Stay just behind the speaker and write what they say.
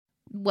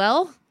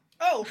Well,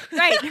 Oh,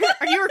 right.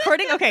 Are you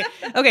recording?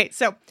 Okay.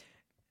 So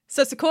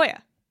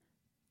Sequoia.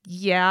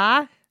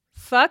 yeah.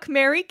 Fuck,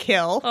 marry,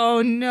 kill.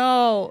 Oh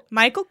no.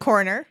 Michael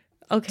Corner.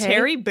 Okay.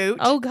 Terry Boot.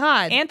 Oh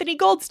God. Anthony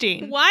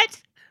Goldstein.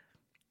 What?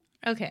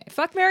 Okay.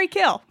 Fuck, marry,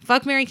 kill.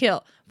 Fuck, marry,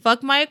 kill.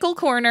 Fuck Michael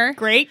Corner.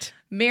 Great.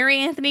 Marry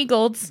Anthony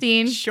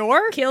Goldstein.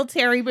 Sure. Kill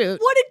Terry Boot.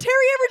 What did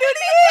Terry ever do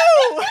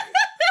to you?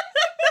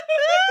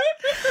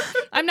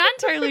 I'm not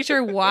entirely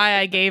sure why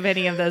I gave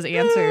any of those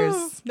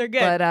answers. They're good.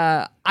 But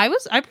I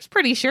was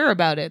pretty sure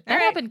about it. That All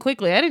right. happened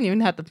quickly. I didn't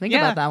even have to think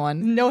about that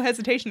one. No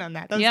hesitation on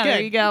that. That was Yeah, good.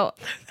 there you go.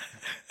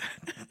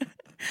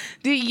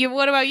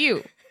 What about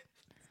you?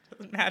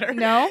 Doesn't matter.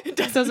 No? It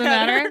Doesn't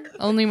matter?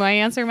 Only my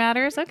answer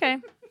matters? Okay.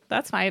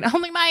 That's fine.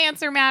 Only my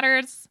answer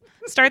matters.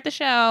 Start the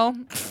show.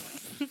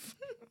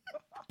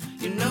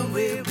 You know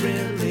we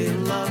really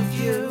love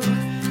you.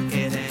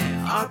 It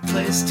ain't our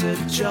place to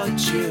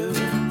judge you.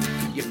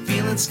 You're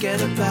feeling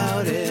scared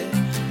about it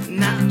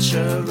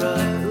naturally.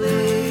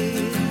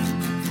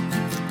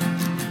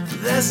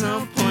 There's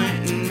no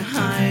point in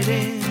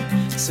hiding,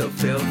 so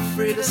feel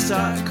free to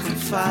start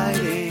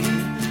confiding.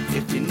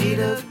 If you need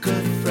a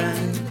good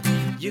friend,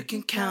 you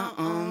can count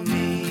on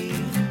me.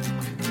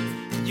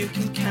 You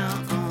can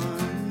count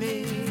on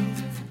me.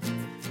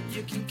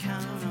 You can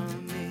count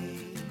on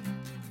me.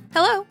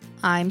 Hello,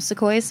 I'm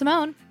Sequoia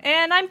Simone,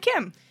 And I'm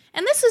Kim.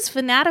 and this is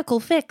Fanatical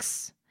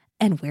Fix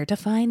and Where to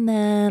Find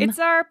Them. It's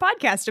our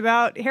podcast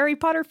about Harry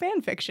Potter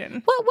fan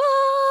fiction.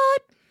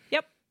 What?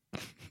 Yep.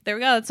 There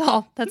we go. That's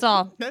all. That's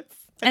all.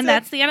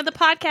 That's the end of the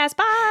podcast.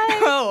 Bye.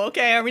 Oh,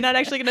 okay. Are we not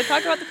actually going to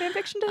talk about the fan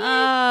fiction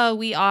today?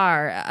 We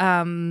are.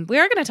 We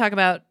are going to talk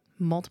about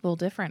multiple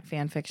different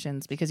fan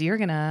fictions because you're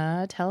going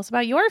to tell us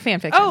about your fan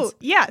fictions. Oh,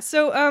 yeah.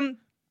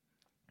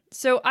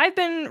 So I've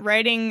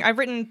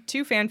written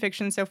 2 fan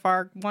fictions so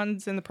far.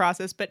 One's in the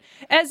process, but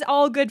as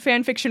all good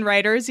fan fiction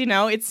writers,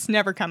 it's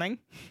never coming.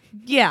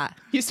 yeah.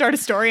 You start a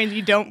story and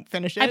you don't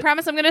finish it. I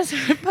promise I'm going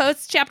to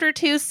post chapter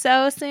 2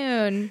 so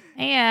soon.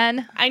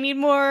 And I need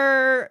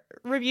more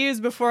reviews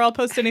before I'll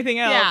post anything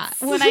else.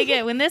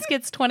 yeah, when this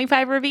gets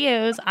 25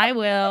 reviews, I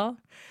will.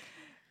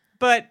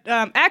 But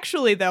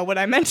actually, though, what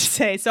I meant to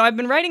say, so I've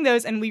been writing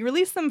those and we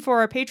release them for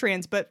our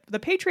Patreons, but the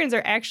Patreons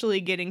are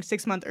actually getting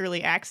 6-month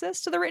early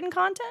access to the written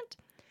content.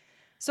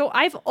 So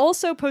I've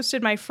also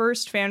posted my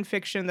first fan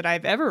fiction that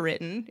I've ever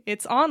written.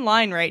 It's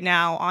online right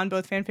now on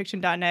both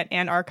fanfiction.net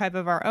and Archive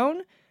of Our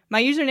Own.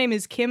 My username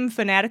is Kim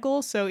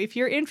Fanatical, so if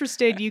you're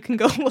interested, you can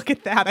go look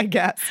at that, I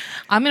guess.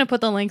 I'm going to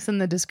put the links in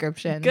the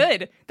description.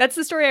 Good. That's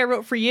the story I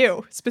wrote for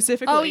you,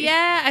 specifically. Oh,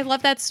 yeah. I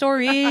love that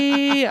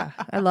story.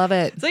 I love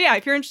it. So yeah,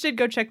 if you're interested,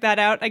 go check that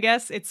out, I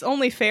guess. It's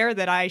only fair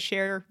that I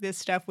share this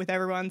stuff with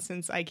everyone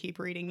since I keep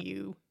reading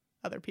you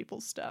other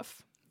people's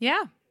stuff.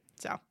 Yeah.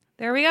 So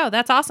There we go.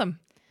 That's awesome.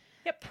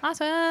 Yep.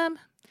 Awesome.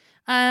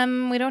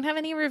 We don't have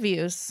any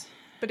reviews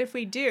But if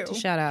we do, to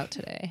shout out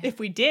today. if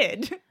we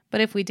did,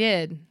 But if we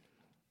did,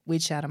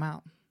 we'd shout them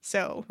out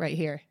so right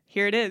here.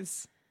 here it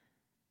is.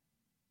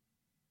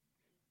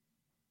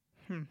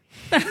 All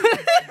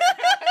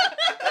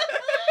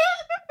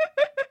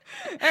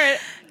right.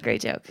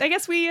 Great joke. I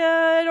guess we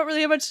don't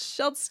really have much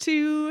else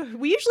to...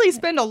 We usually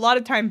spend a lot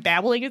of time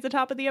babbling at the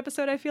top of the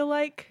episode, I feel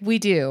like. We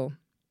do.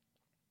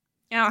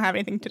 I don't have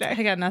anything today.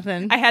 I got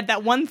nothing. I had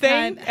that one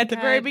thing God, at the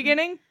very God.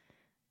 beginning.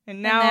 And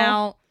And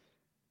now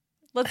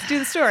let's do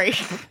the story.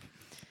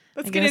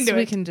 Let's I get guess into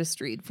we it. can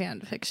just read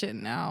fan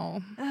fiction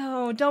now.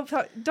 Oh, don't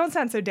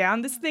sound so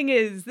down. This thing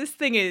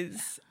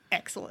is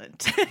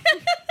excellent.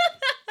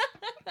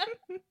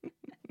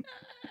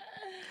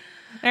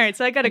 All right,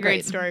 so I got a great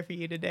Great. story for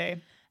you today.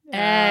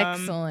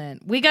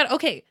 Excellent. We got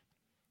okay.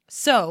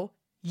 So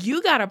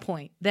you got a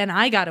point. Then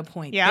I got a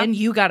point. Yeah. Then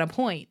you got a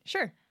point.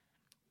 Sure.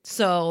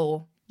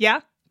 So Yeah.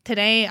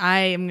 today I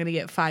am gonna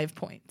get 5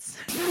 points.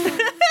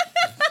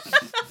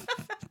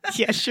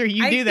 Yeah, sure.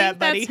 You I do think that,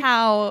 buddy. That's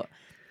how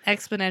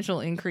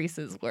exponential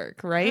increases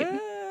work, right?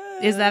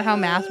 Is that how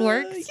math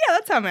works? Yeah,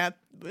 that's how math.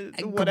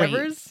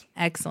 Whatever's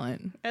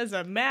Excellent. as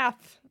a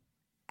math.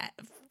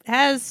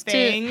 Has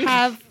Thing. to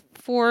have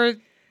for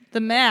the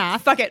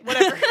math. Fuck it.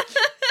 Whatever.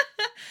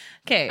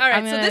 Okay. All right,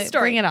 I'm so gonna this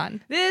story. Bring it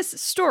on. This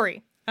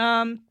story. What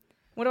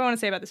do I want to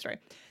say about this story?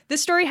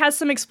 This story has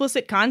some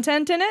explicit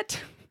content in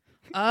it.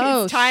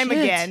 Oh, It's time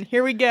shit. again.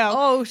 Here we go.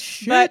 Oh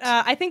shit. But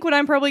I think what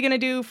I'm probably going to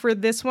do for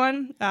this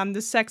one,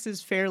 the sex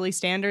is fairly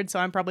standard, so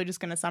I'm probably just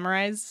going to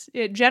summarize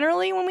it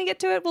generally when we get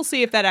to it. We'll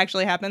see if that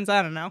actually happens.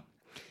 I don't know.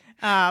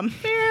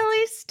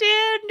 fairly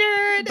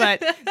standard.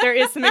 But there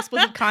is some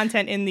explicit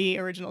content in the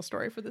original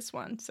story for this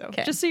one. So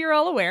Okay. just so you're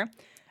all aware.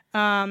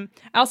 I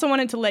also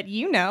wanted to let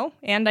you know,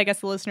 and I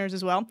guess the listeners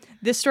as well,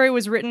 this story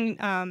was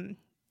written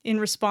in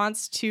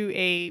response to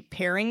a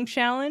pairing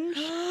challenge.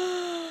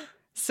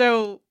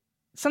 So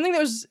something that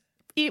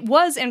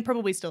was and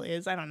probably still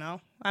is, I don't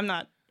know. I'm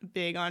not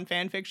big on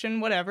fan fiction,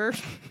 whatever.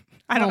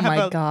 I don't Oh my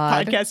have a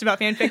God. podcast about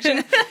fan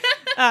fiction.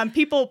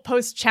 People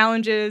post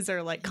challenges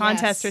or like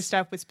contests or Yes.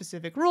 stuff with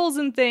specific rules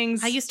and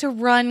things. I used to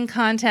run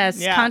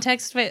contests. Yeah.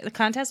 Contest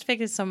fic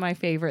is some of my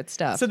favorite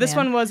stuff. So this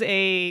man. one was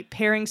a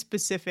pairing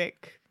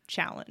specific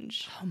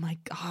challenge. Oh my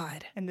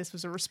God. And this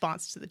was a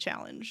response to the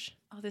challenge.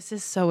 Oh, this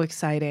is so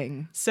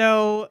exciting.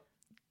 So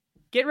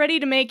get ready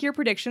to make your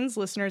predictions,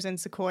 listeners in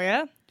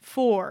Sequoia,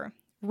 for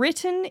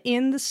Written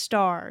in the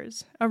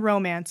Stars, a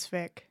romance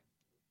fic.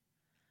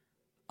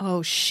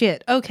 Oh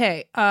shit.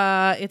 Okay.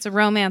 It's a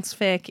romance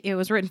fic. It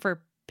was written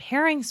for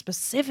pairing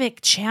specific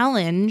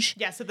challenge.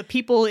 Yeah, so the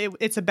people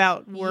it's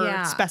about were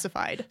Yeah.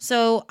 specified.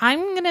 So I'm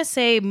going to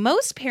say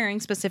most pairing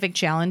specific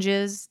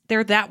challenges,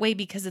 they're that way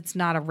because it's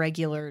not a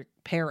regular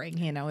pairing.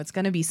 You know, it's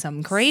going to be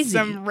some crazy,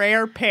 Some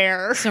rare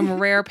pair. some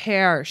rare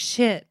pair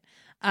shit.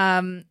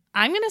 I'm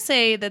going to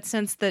say that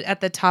since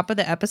at the top of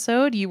the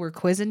episode, you were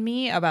quizzing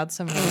me about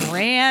some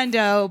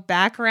rando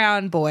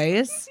background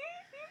boys.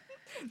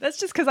 That's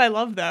just because I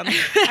love them.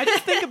 I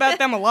just think about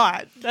them a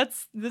lot.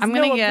 There's I'm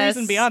gonna no guess-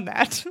 reason beyond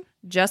that.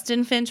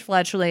 Justin Finch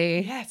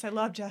Fletchley Yes, I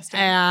love Justin.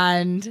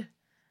 and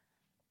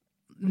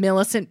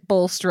Millicent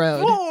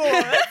Bulstrode. Oh,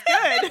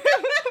 that's good.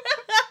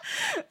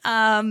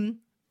 I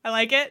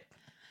like it.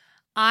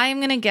 I'm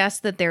going to guess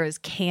that there is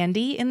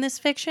candy in this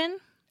fiction.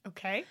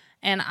 Okay.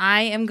 And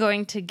I am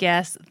going to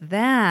guess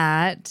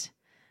that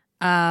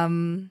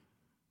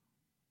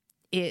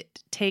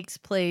it takes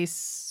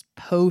place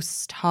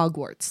post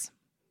Hogwarts.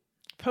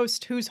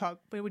 Post who's Hog?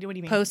 What do you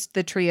mean? Post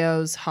the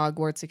trio's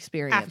Hogwarts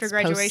experience. After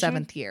graduation?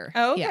 Post 7th year.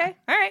 Oh, okay. Yeah.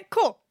 All right,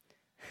 cool.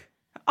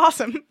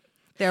 Awesome.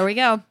 There we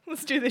go.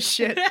 Let's do this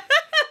shit.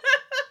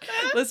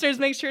 Listeners,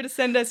 make sure to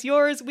send us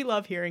yours. We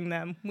love hearing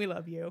them. We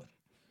love you.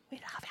 We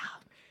love you.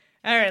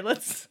 All right,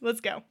 let's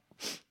go.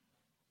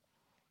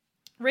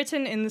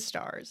 Written in the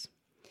Stars.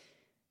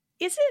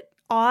 Is it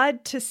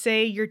odd to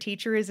say your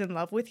teacher is in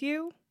love with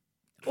you?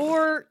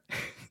 Or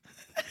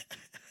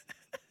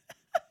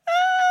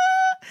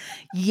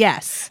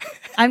Yes.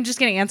 I'm just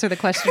going to answer the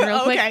question real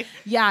quick. Okay.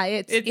 Yeah,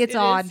 it's It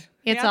odd. is.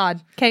 It's Yeah.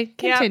 odd. Okay,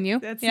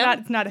 continue. Yeah, Yeah.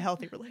 it's not a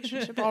healthy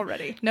relationship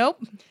already.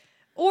 Nope.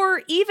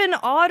 Or even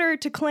odder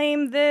to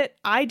claim that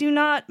I do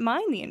not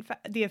mind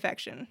the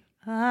affection.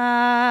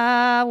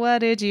 What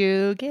did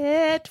you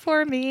get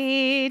for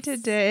me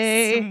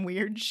today? Some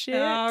weird shit.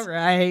 All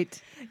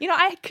right. You know,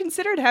 I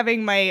considered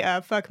having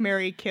my fuck,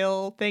 marry,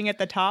 kill thing at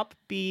the top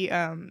be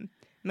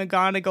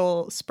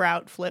McGonagall,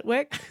 Sprout,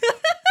 Flitwick.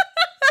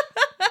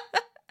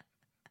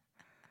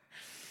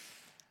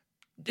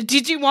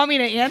 Did you want me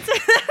to answer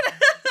that?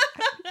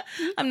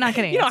 I'm not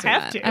going to You answer don't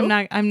have that. to.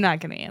 I'm not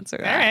going to answer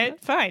that. All right,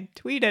 fine.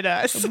 Tweet at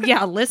us.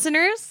 Yeah,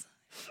 listeners.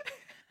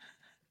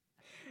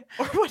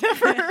 Or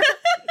whatever.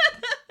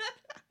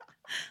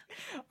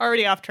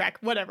 Already off track.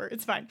 Whatever.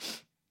 It's fine.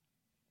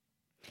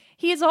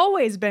 He has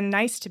always been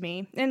nice to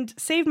me and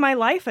saved my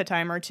life a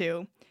time or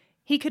two.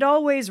 He could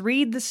always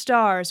read the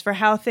stars for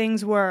how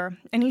things were,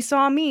 and he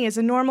saw me as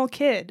a normal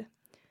kid.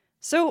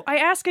 So I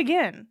ask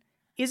again,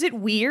 is it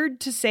weird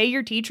to say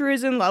your teacher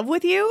is in love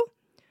with you?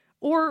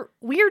 Or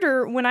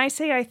weirder when I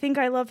say I think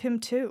I love him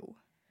too?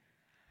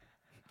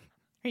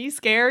 Are you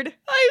scared?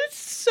 I'm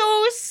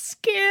so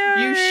scared.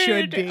 You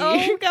should be.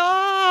 Oh,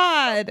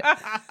 God.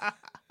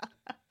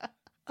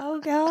 Oh,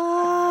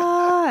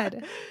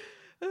 God.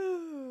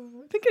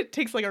 I think it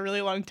takes like a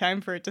really long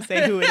time for it to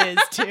say who it is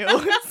too.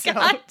 So,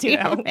 God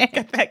damn it.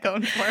 get that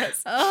going for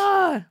us.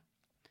 Ugh.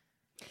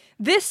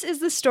 This is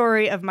the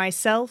story of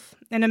myself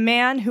and a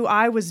man who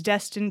I was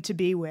destined to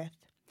be with.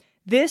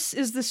 This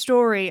is the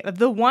story of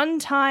the one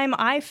time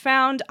I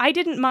found I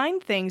didn't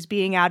mind things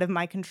being out of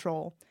my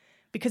control,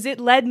 because it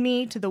led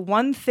me to the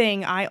one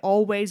thing I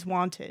always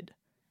wanted,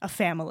 a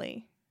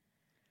family.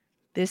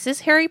 This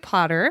is Harry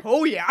Potter.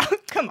 Oh yeah,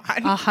 come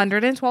on.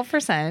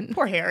 112%.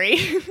 Poor Harry.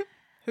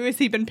 Who has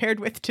he been paired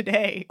with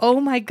today? Oh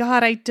my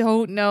God, I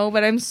don't know,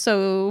 but I'm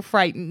so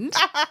frightened.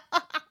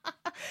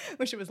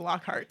 Wish it was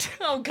Lockhart.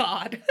 Oh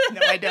God.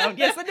 No, I don't.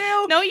 Yes, I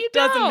do. No, you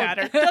Doesn't don't.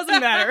 matter.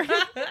 Doesn't matter.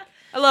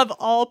 I love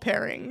all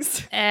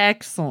pairings.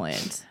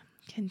 Excellent.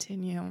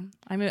 Continue.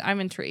 I'm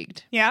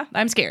intrigued. Yeah?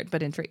 I'm scared,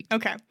 but intrigued.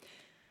 Okay.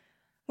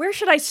 Where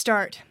should I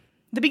start?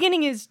 The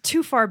beginning is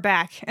too far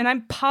back, and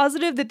I'm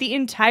positive that the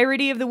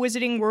entirety of the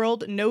wizarding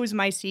world knows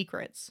my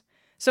secrets.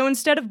 So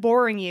instead of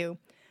boring you,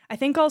 I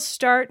think I'll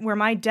start where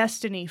my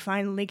destiny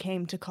finally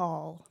came to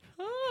call.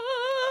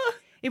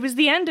 It was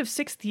the end of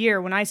 6th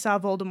year when I saw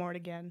Voldemort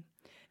again.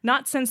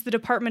 Not since the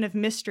Department of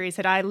Mysteries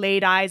had I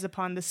laid eyes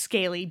upon the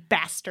scaly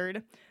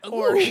bastard.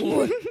 Or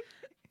Ooh.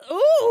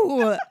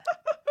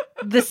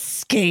 The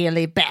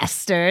scaly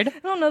bastard. I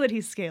don't know that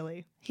he's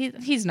scaly.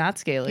 He's not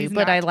scaly, He's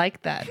but not. I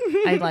like that.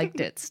 I liked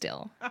it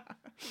still.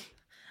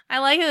 I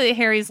like that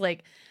Harry's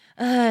like,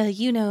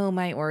 you know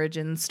my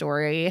origin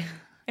story.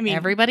 I mean,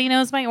 Everybody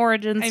knows my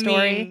origin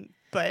story.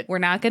 But We're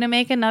not going to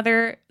make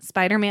another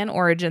Spider-Man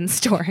origin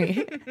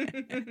story.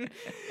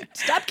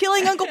 stop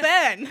killing Uncle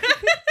Ben.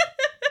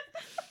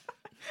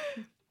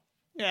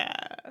 Yeah.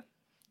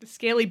 The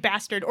scaly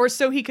bastard, or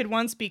so he could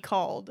once be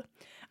called.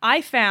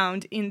 I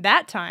found in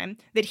that time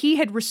that he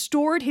had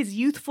restored his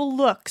youthful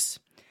looks.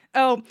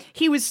 Oh,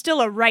 he was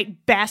still a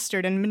right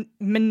bastard and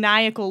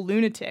maniacal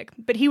lunatic,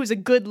 but he was a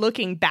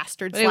good-looking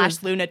bastard But it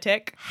was- /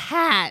 lunatic.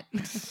 Hat.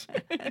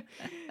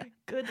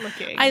 Good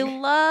looking. I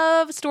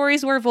love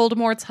stories where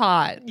Voldemort's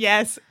hot.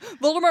 Yes.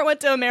 Voldemort went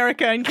to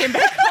America and came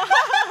back hot.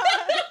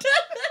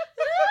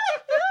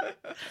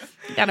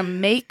 Got a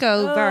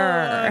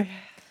makeover. Oh.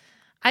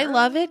 I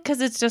love it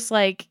because it's just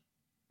like,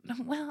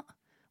 well,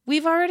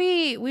 we've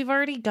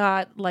already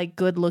got like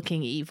good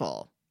looking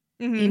evil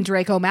in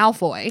Draco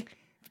Malfoy.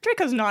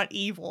 Draco's not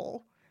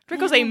evil.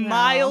 Draco's I a don't know.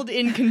 mild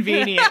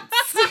inconvenience.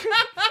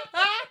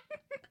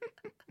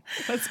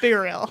 Let's be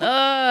real.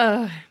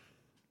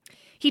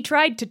 He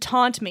tried to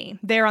taunt me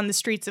there on the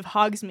streets of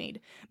Hogsmeade,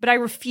 but I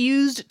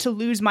refused to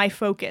lose my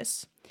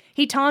focus.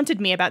 He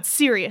taunted me about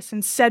Sirius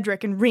and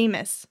Cedric and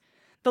Remus.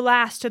 The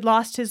last had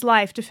lost his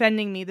life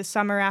defending me the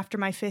summer after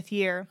my 5th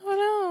year.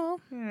 Oh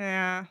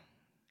Yeah,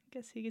 I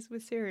guess he's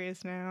with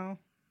Sirius now.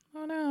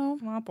 no. Oh no.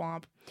 Womp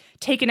womp.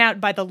 Taken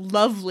out by the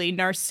lovely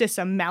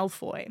Narcissa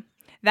Malfoy.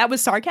 That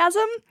was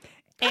sarcasm?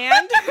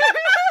 And...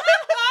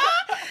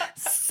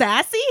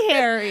 Sassy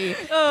Harry.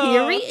 Oh,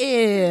 Here he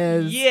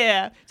is.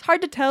 yeah. It's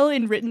hard to tell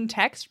in written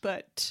text,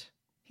 but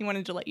he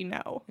wanted to let you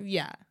know.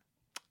 Yeah.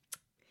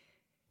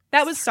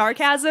 That was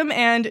sarcasm,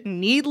 and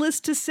needless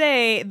to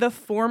say, the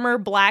former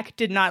Black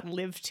did not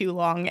live too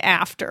long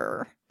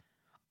after.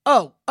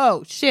 Oh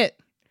shit.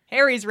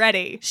 Harry's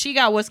ready. She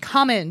got what's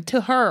coming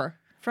to her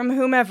From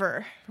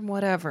whomever. from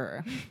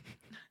whatever.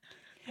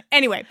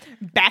 Anyway,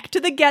 back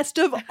to the guest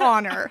of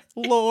honor,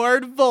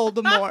 Lord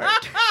Voldemort.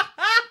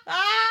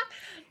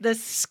 The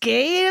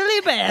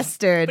scaly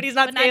bastard. But he's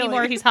not scaly.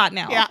 anymore. He's hot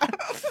now. Yeah.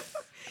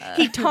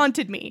 He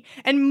taunted me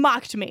and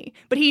mocked me,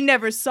 but he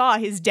never saw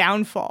his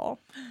downfall.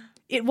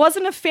 It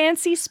wasn't a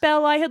fancy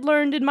spell I had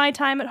learned in my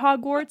time at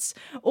Hogwarts,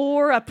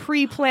 or a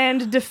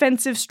pre-planned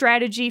defensive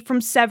strategy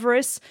from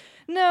Severus.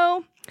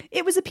 No,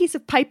 it was a piece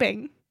of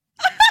piping.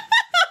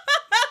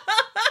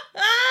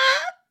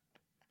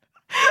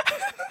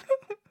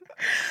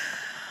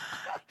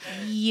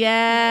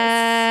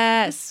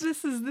 Yes.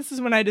 This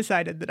is when I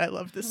decided that I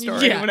loved this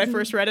story. Yeah. When I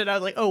first read it, I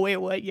was like, oh, wait,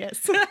 what?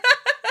 Yes.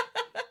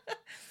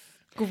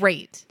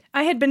 Great.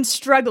 I had been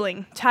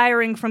struggling,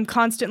 tiring from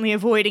constantly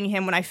avoiding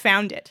him when I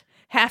found it,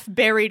 half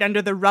buried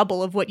under the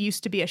rubble of what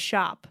used to be a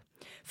shop.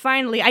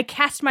 Finally, I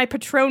cast my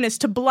Patronus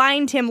to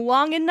blind him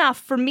long enough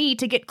for me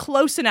to get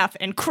close enough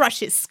and crush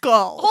his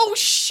skull. Oh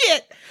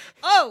shit.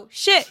 Oh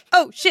shit.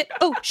 Oh shit.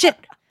 Oh shit.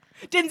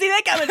 Didn't see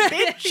that coming,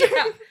 bitch.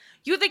 Yeah.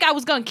 You think I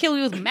was gonna kill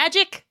you with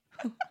magic?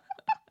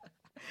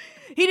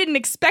 He didn't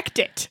expect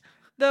it,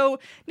 though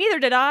neither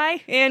did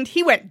I, and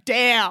he went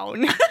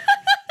down.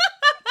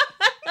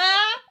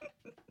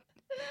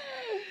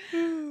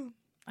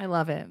 I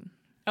love it.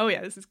 Oh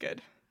yeah, this is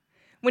good.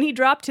 When he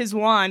dropped his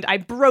wand, I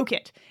broke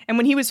it, and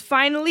when he was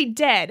finally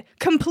dead,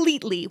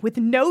 completely, with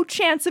no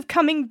chance of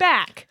coming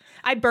back,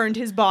 I burned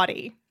his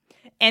body.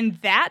 And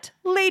that,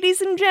 ladies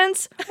and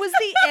gents, was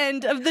the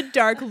end of the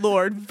Dark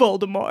Lord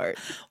Voldemort.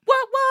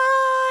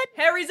 What?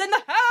 Harry's in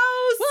the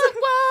house!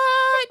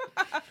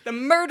 What? The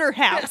murder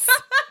house.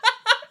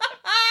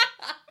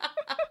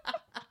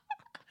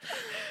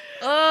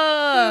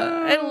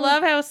 I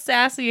love how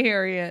sassy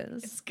Harry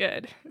is. It's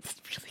good. It's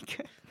really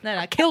good. Then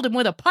I killed him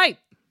with a pipe.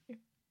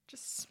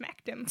 Just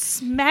smacked him.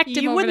 Smacked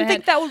him You over wouldn't the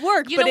think head. that would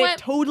work, You but know it what?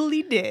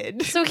 totally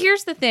did. So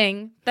here's the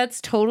thing.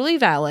 That's totally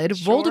valid.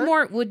 Sure.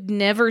 Voldemort would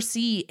never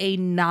see a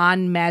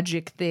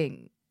non-magic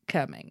thing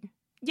coming.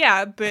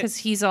 Yeah, but Because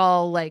he's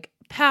all like,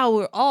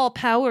 power, all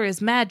power is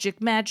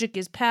magic, magic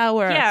is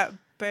power. yeah,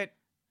 but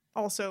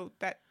also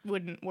that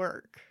wouldn't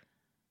work.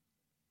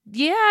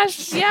 Yeah,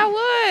 it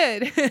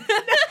would.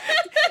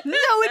 No,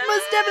 it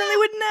most definitely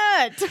would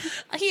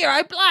not. Here,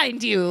 I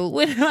blind you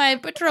with my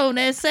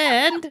Patronus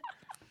and...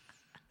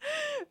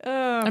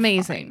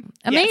 Amazing.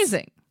 Yes.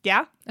 Amazing.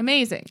 Yeah?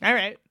 Amazing. All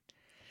right.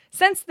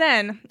 Since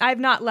then, I've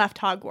not left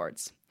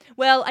Hogwarts.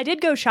 Well, I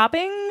did go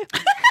shopping.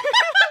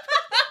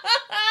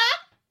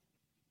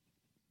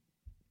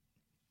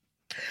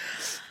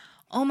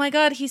 Oh my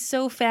god, he's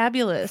so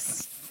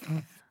fabulous.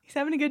 He's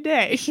having a good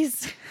day.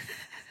 He's...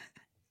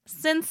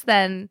 Since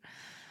then,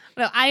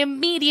 no, I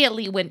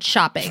immediately went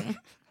shopping.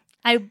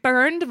 I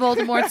burned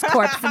Voldemort's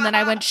corpse and then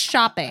I went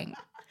shopping.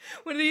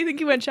 What do you think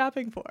you went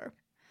shopping for?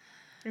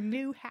 A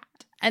new hat.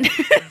 And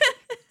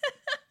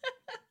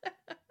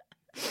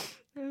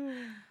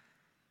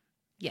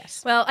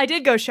yes. Well, I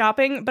did go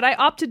shopping, but I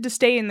opted to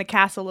stay in the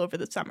castle over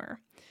the summer.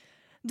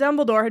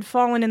 Dumbledore had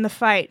fallen in the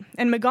fight,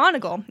 and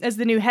McGonagall, as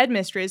the new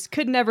headmistress,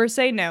 could never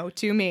say no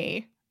to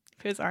me.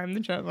 Because I'm the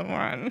chosen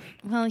one.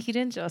 Well, he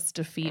didn't just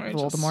defeat I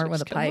Voldemort just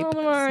with a killed pipe.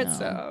 Voldemort, so.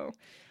 so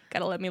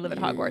gotta let me live at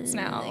Hogwarts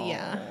now.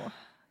 Yeah.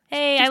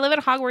 Hey, I live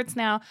at Hogwarts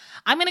now.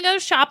 I'm going to go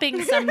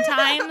shopping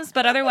sometimes,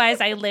 but otherwise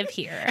I live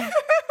here.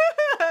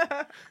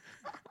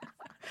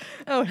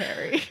 Oh,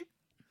 Harry.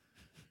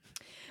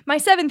 My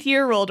 7th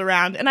year rolled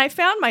around, and I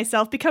found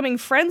myself becoming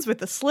friends with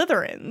the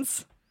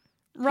Slytherins.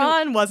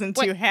 Ron wasn't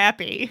too What?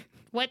 happy.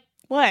 What?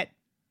 What?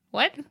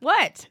 What?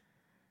 What?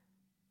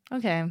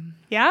 Okay.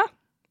 Yeah?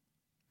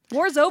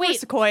 War's over, Wait,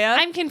 Sequoia.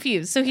 I'm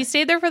confused. So he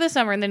stayed there for the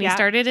summer, and then he Yeah.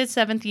 started his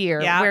 7th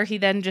year, Yeah. where he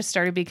then just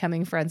started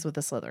becoming friends with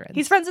the Slytherins.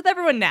 He's friends with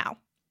everyone now.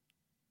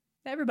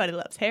 Everybody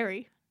loves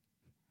Harry.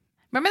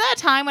 Remember that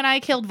time when I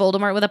killed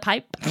Voldemort with a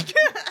pipe?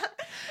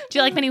 Do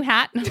you like my new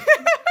hat?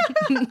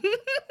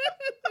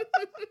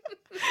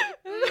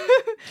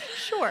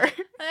 Sure.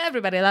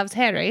 Everybody loves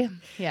Harry.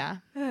 Yeah.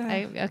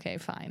 Okay,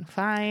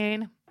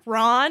 fine.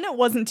 Ron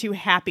wasn't too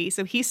happy,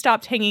 so he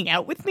stopped hanging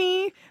out with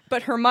me,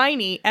 but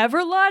Hermione,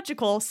 ever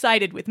logical,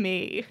 sided with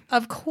me.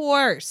 Of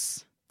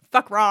course.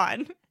 Fuck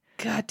Ron.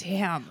 God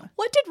damn.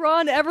 What did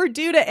Ron ever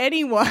do to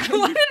anyone?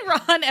 What did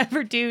Ron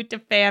ever do to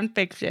fan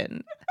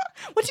fiction?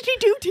 What did he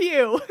do to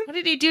you? What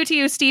did he do to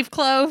you, Steve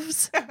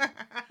Kloves?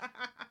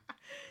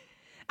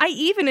 I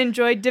even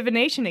enjoyed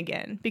divination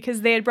again,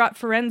 because they had brought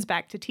Firenze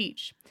back to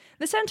teach.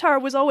 The centaur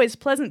was always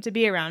pleasant to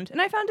be around,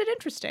 and I found it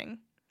interesting.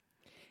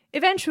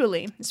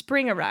 Eventually,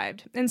 spring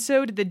arrived, and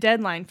so did the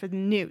deadline for the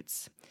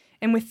newts.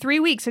 And with 3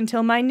 weeks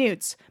until my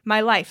newts, my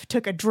life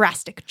took a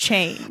drastic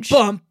change.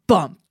 Bum,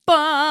 bum,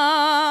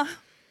 bum.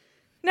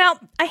 Now,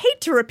 I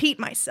hate to repeat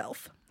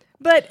myself,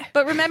 but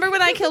remember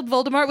when I killed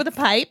Voldemort with a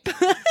pipe?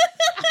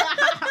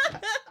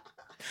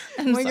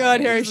 oh my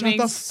God, Harry, shut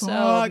the so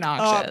fuck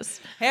obnoxious.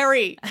 up.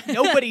 Harry,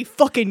 nobody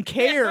fucking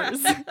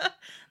cares. The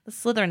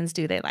Slytherins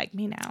do. They like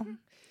me now.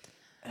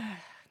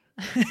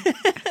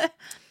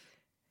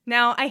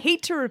 Now, I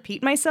hate to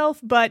repeat myself,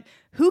 but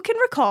who can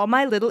recall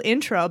my little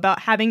intro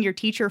about having your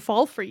teacher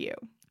fall for you?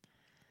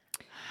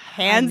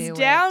 Hands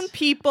down,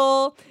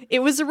 people. It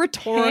was a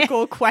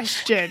rhetorical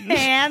question.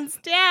 Hands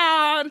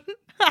down.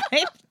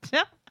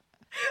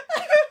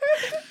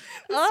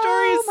 The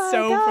story is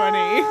so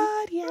funny.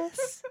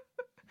 Yes.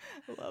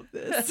 I love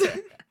this.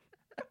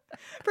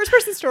 First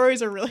person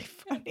stories are really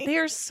funny. They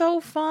are so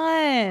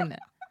fun.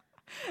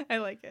 I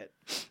like it.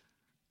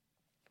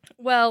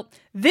 Well,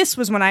 this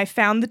was when I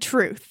found the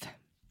truth.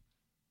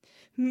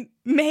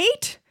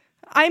 Mate?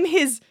 I'm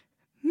his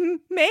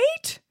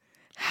mate?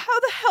 How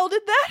the hell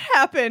did that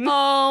happen?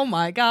 Oh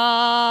my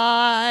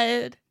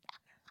God.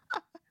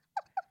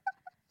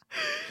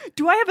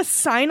 Do I have a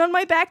sign on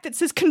my back that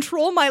says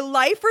control my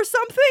life or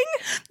something?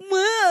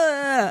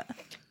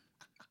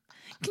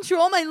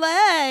 Control my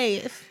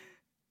life.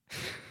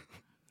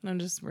 I'm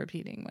just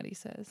repeating what he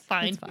says.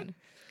 Fine. It's fun.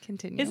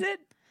 Continue. Is it?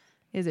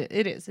 Is it?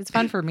 It is. It's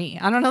fun for me.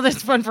 I don't know that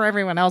it's fun for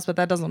everyone else, but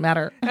that doesn't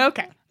matter.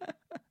 Okay.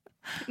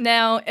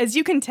 Now, as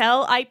you can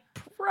tell, I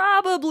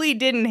probably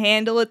didn't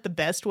handle it the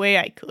best way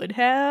I could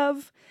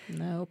have.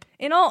 Nope.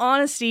 In all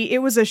honesty, it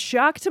was a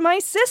shock to my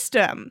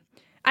system.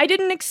 I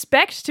didn't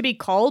expect to be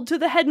called to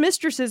the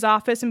headmistress's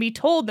office and be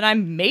told that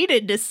I'm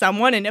mated to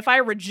someone, and if I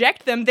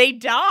reject them, they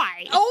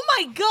die. Oh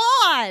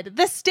my God.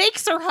 The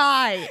stakes are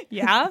high.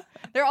 Yeah?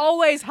 They're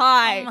always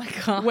high. Oh my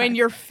God. When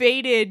you're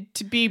fated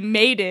to be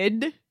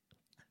mated.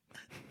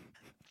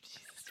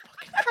 Jesus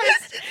fucking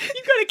Christ.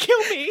 You're gonna kill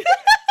me.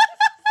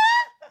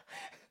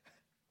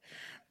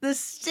 The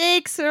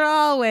stakes are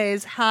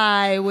always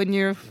high when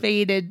you're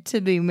fated to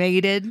be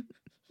mated.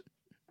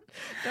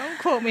 Don't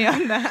quote me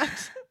on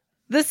that.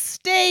 The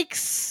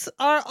stakes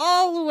are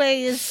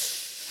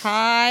always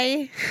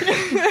high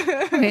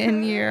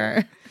when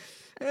you're...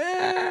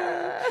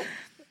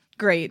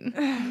 Great.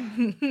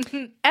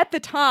 At the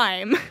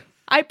time,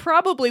 I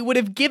probably would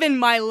have given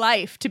my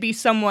life to be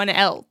someone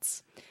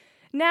else.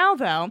 Now,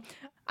 though,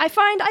 I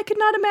find I could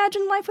not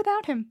imagine life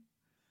without him.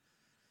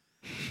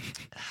 Oh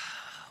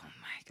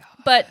my God.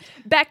 But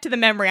back to the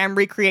memory I'm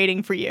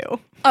recreating for you.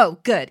 Oh,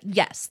 good.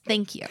 Yes.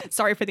 Thank you.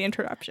 Sorry for the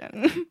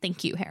interruption.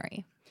 Thank you,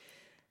 Harry.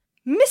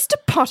 Mr.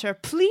 Potter,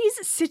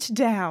 please sit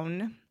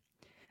down.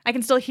 I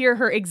can still hear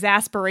her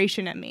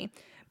exasperation at me,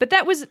 but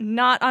that was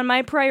not on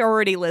my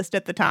priority list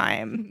at the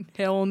time.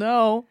 Hell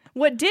no.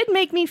 What did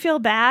make me feel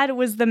bad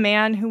was the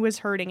man who was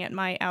hurting at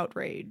my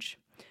outrage.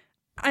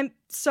 I'm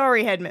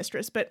sorry,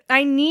 headmistress, but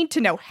I need to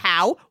know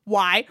how,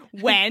 why,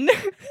 when,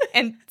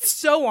 and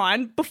so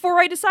on before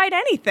I decide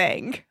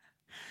anything.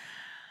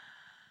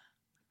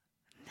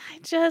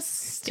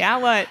 Yeah,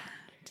 what?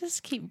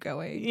 Just keep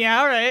going. Yeah,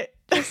 all right.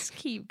 Just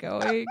keep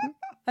going.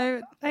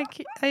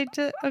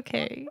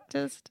 Okay.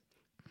 Just.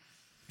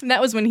 And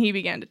that was when he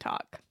began to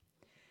talk.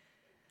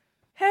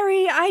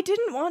 Harry, I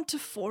didn't want to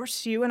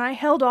force you, and I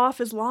held off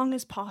as long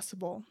as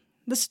possible.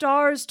 The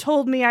stars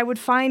told me I would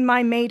find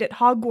my mate at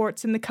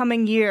Hogwarts in the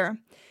coming year.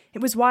 It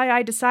was why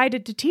I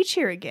decided to teach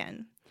here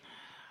again.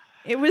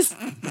 It was...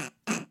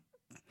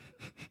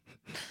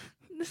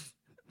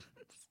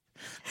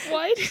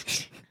 Why did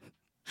you...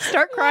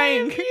 Start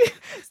crying.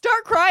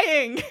 Start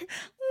crying.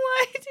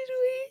 Why did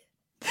we...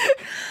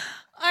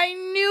 I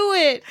knew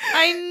it.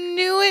 I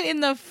knew it in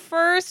the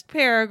first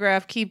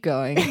paragraph. Keep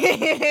going.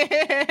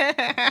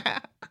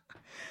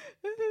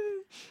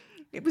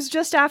 It was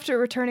just after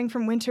returning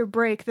from winter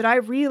break that I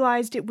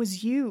realized it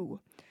was you.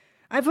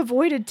 I've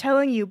avoided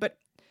telling you, but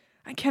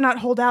I cannot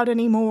hold out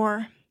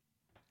anymore.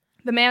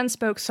 The man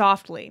spoke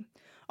softly,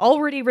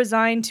 already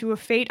resigned to a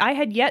fate I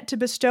had yet to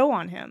bestow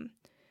on him.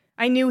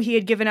 I knew he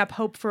had given up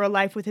hope for a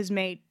life with his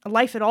mate, a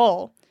life at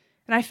all,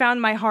 and I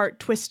found my heart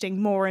twisting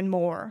more and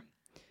more.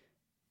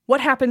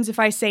 What happens if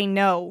I say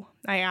no?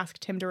 I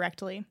asked him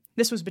directly.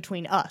 This was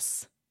between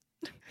us.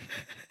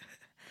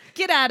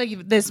 Get out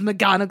of this,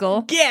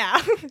 McGonagall.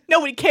 Yeah,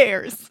 nobody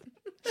cares.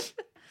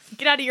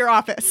 Get out of your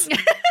office.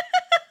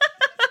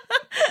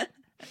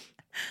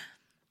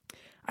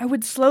 I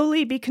would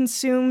slowly be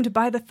consumed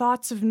by the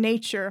thoughts of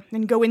nature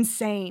and go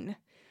insane.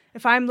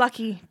 If I'm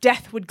lucky,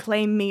 death would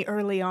claim me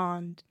early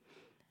on.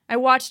 I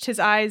watched his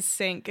eyes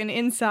sink, and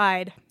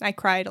inside, I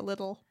cried a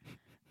little.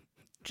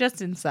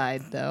 Just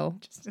inside, though.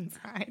 Just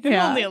inside.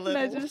 Yeah. Only a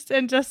little.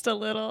 Just a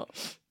little.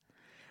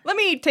 Let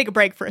me take a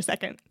break for a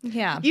second.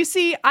 Yeah. You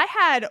see, I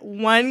had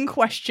one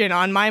question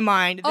on my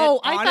mind. That Oh,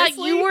 I honestly,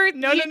 thought you were...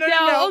 No.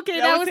 Okay,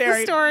 that was the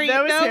Harry. story.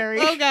 That was No, Harry.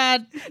 Oh,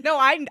 God. No,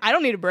 I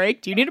don't need a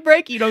break. Do you need a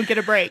break? You don't get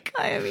a break.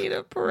 I need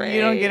a break.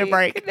 You don't get a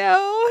break.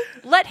 No.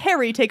 Let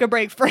Harry take a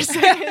break for a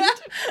second.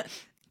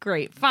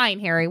 Great.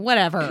 Fine, Harry.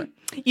 Whatever.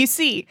 You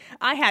see,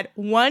 I had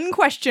one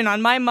question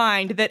on my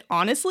mind that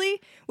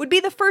honestly would be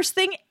the first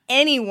thing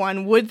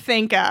anyone would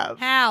think of.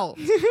 How?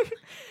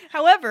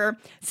 However,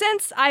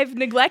 since I've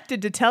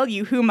neglected to tell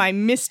you who my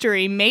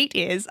mystery mate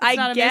is, I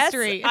not a guess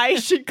mystery. I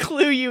should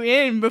clue you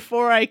in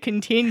before I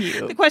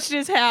continue. The question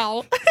is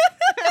how?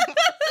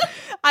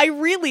 I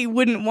really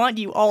wouldn't want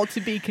you all to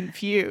be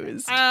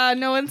confused.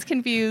 No one's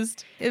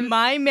confused.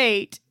 My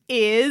mate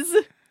is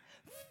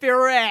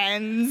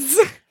Firenze.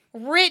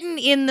 Written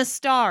in the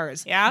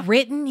stars. Yeah.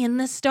 Written in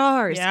the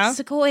stars. Yeah.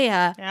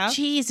 Sequoia. Yeah.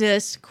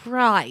 Jesus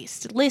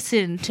Christ.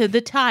 Listen to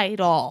the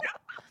title.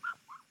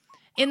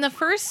 In the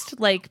first,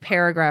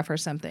 paragraph or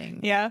something.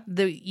 Yeah.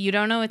 You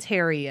don't know it's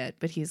Harry yet,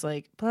 but he's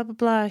like, blah, blah,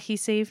 blah. He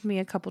saved me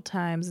a couple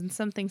times and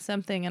something.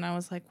 And I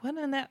was like, what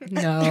in that?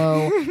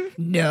 No.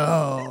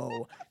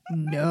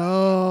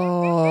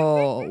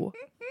 No.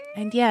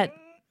 And yet,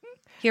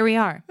 here we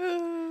are.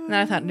 And then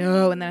I thought,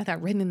 no. And then I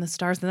thought, written in the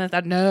stars. And then I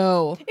thought,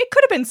 no. It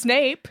could have been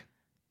Snape.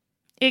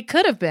 It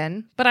could have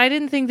been, but I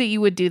didn't think that you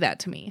would do that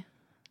to me.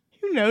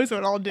 Who knows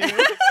what I'll do?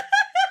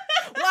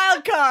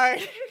 Wild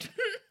card.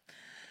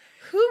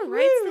 Who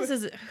writes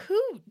this?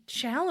 Who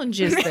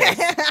challenges this?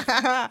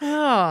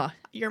 Oh.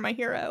 You're my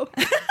hero.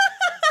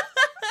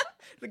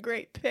 The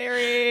great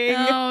pairing.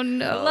 Oh,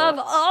 no. I love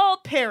all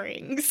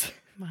pairings.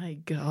 My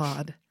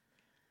God.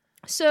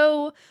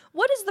 So,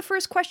 what is the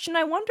first question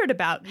I wondered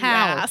about, you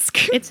How?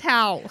 ask? It's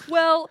how.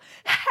 Well,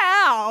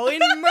 how in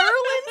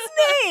Merlin's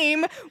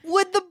name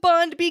would the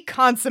bond be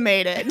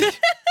consummated?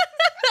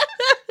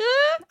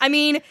 I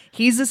mean,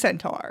 he's a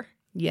centaur.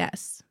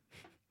 Yes.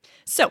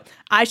 So,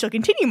 I shall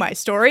continue my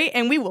story,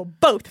 and we will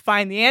both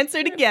find the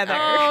answer together.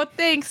 Oh,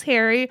 thanks,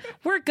 Harry.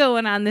 We're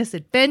going on this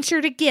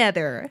adventure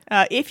together.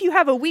 If you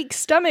have a weak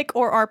stomach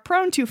or are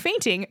prone to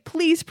fainting,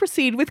 please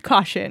proceed with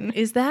caution.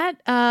 Is that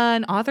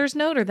an author's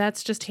note, or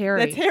that's just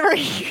Harry? That's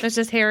Harry. That's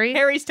just Harry?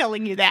 Harry's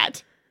telling you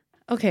that.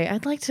 Okay,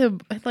 I'd like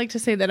to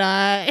say that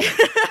I...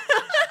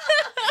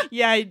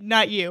 Yeah,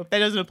 not you. That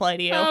doesn't apply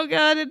to you. Oh,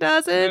 God, it It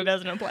doesn't.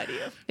 doesn't apply to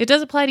you. It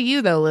does apply to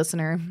you, though,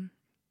 listener.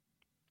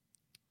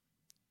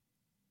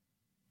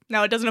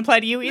 No, it doesn't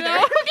apply to you either.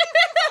 No.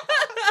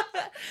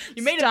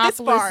 You made Stop it this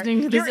far.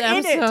 listening to this You're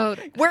in episode.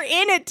 it. We're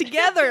in it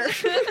together.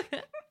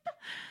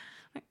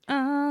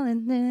 All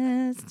in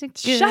this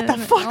together. Shut the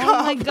fuck Oh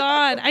up. my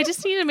God. I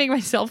just need to make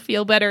myself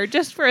feel better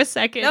just for a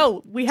second.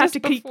 No, we have Just to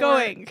keep before-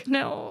 going.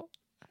 No.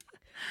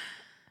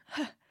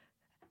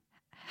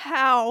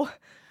 How?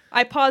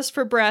 I paused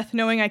for breath,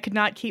 knowing I could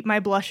not keep my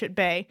blush at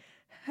bay.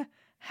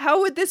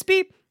 How would this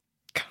be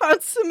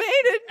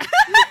consummated?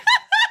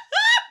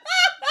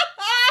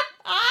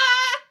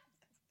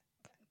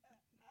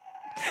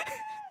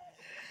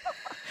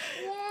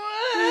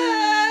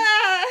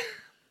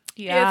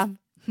 Yeah.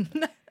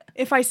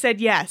 If I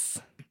said yes.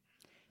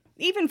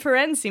 Even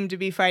Firenze seemed to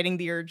be fighting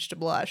the urge to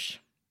blush.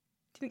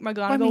 Do you think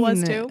McGonagall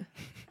was too?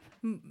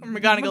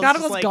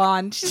 McGonagall's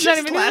gone. She's not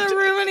even in left. the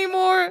room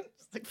anymore.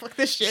 Like, fuck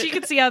this shit. She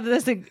could see how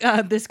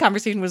this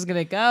conversation was going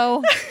to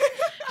go.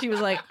 She was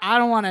like, I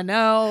don't want to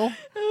know.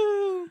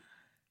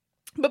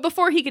 But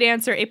before he could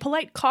answer, a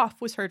polite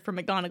cough was heard from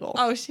McGonagall.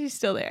 Oh, she's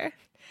still there.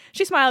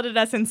 She smiled at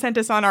us and sent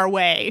us on our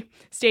way,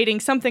 stating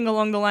something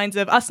along the lines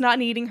of us not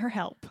needing her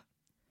help.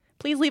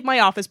 Please leave my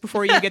office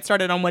before you get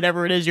started on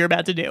whatever it is you're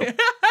about to do.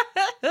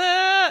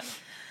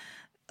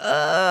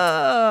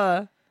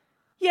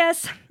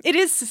 Yes, it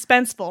is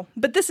suspenseful,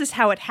 but this is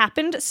how it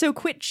happened, so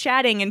quit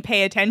chatting and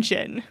pay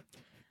attention.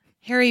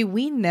 Harry,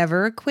 we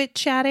never quit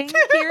chatting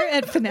here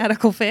at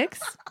Fanatical Fix.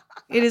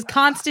 It is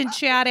constant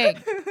chatting.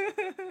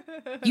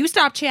 You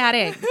stop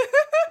chatting.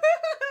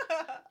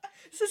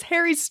 This is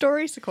Harry's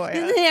story, Sequoia.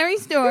 This is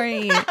Harry's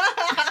story.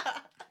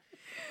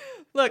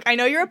 Look, I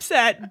know you're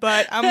upset,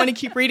 but I'm going to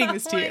keep reading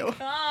this to you.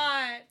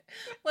 God.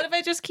 What if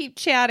I just keep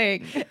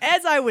chatting?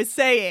 As I was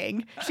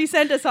saying, she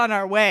sent us on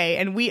our way,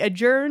 and we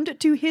adjourned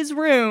to his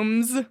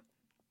rooms.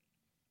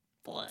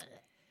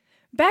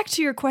 Back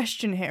to your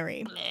question,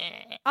 Harry.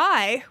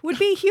 I would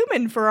be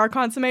human for our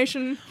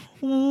consummation.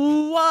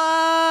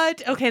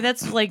 What? Okay,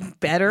 that's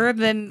better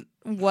than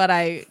what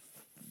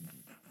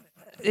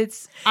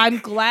I'm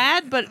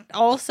glad, but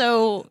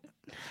also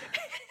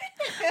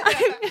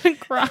I'm gonna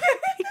cry.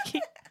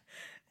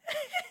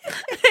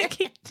 I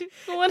can't do,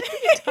 what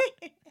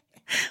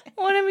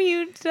have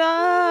you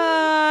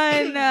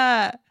done?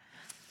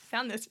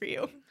 Found this for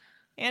you.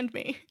 And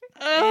me.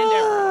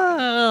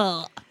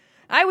 Ugh.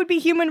 I would be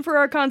human for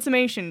our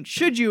consummation,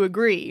 should you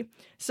agree.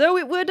 So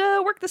it would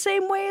work the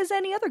same way as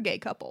any other gay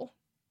couple.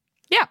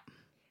 Yeah.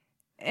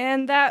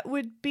 And that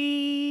would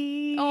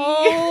be...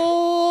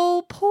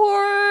 Oh,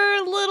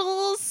 poor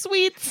little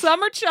sweet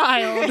summer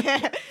child.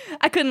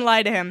 I couldn't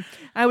lie to him.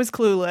 I was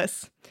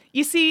clueless.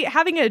 You see,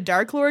 having a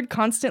Dark Lord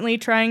constantly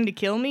trying to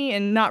kill me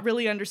and not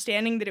really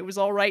understanding that it was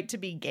all right to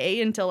be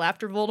gay until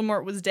after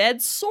Voldemort was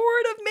dead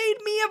sort of made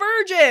me a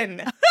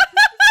virgin.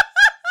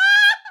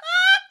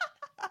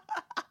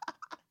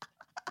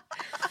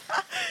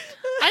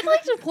 I'd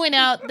like to point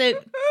out that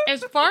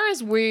as far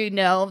as we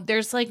know,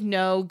 there's like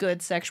no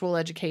good sexual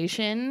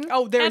education.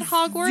 Oh, there's at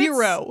Hogwarts.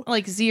 zero.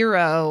 Like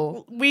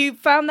zero. We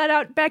found that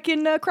out back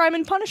in Crime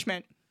and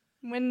Punishment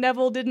when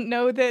Neville didn't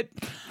know that...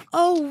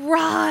 Oh,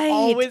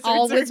 right.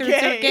 All wizards are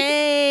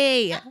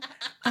gay.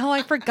 Oh,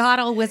 I forgot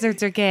all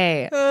wizards are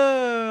gay.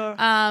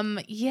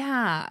 Ugh.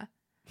 Yeah.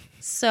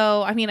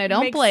 So, I mean, I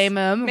don't Makes- blame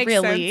him, makes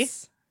really.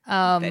 sense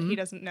that he He's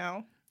doesn't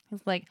know.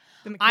 like,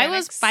 The I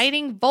was mechanics.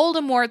 fighting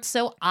Voldemort,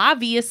 so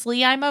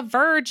obviously I'm a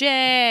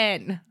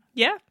virgin.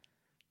 Yeah.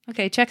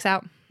 Okay, checks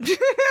out.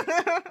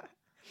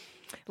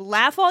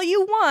 Laugh all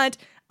you want.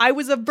 I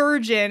was a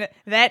virgin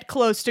that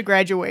close to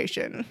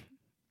graduation.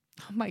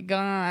 Oh my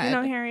god. You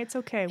know, Harry, it's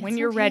okay. When It's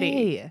you're ready.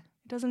 okay. It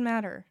doesn't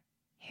matter.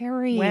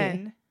 Harry.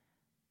 When.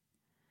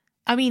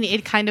 I mean,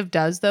 it kind of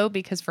does, though,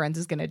 because Friends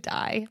is going to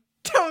die.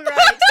 Oh,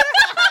 right.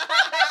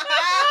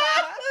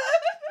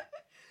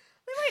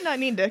 We might not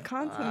need to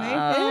consummate it.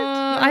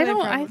 I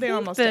don't. I They think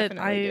almost that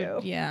definitely do.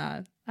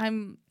 Yeah.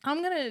 I'm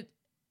gonna.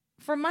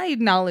 From my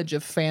knowledge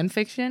of fan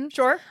fiction,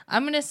 Sure.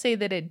 I'm gonna say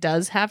that it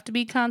does have to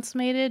be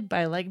consummated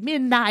by like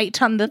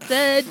midnight on the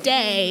third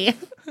day.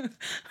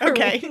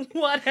 Okay.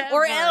 Whatever.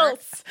 Or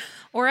else.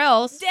 Or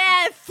else.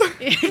 Death.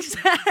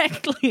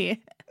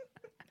 Exactly.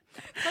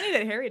 Funny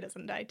that Harry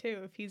doesn't die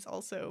too, if he's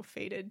also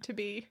fated to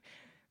be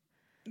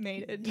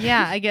mated.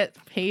 Yeah, I get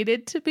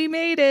hated to be I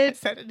mated.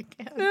 said it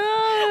again.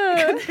 I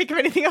Ah. couldn't think of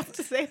anything else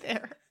to say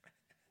there.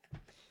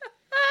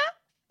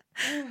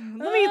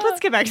 Let's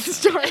get back to the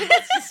story.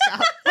 Let's just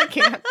stop. I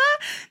can't.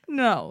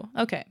 No.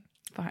 Okay.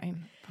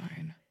 Fine.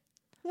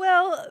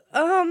 Well,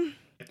 I'm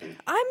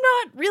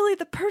not really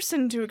the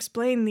person to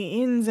explain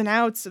the ins and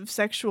outs of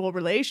sexual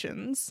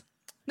relations.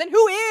 Then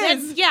who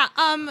is? Yeah.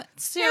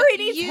 So Harry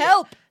needs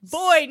help.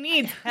 Boy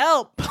needs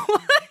help.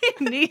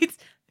 needs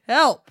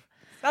help.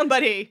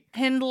 Somebody.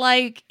 And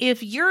like,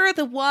 if you're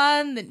the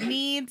one that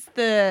needs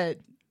the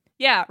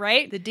Yeah,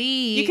 right?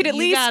 D, You could at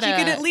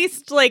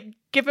least like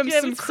give him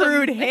Give some him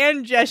crude some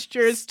hand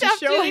gestures to stuff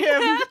show doing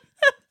him that.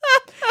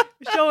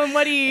 show him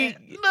what he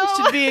No.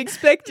 should be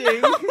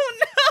expecting. No.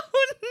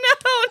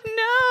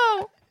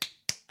 No.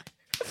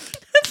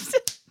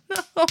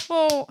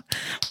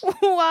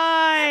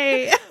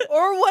 Why?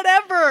 Or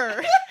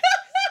whatever.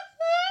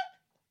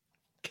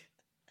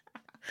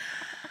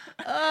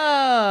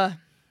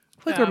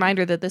 Quick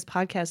reminder that this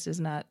podcast is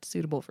not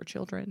suitable for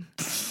children.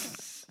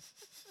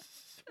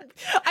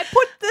 I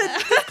put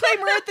the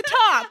disclaimer at the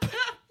top.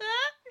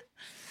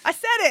 I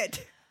said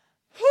it.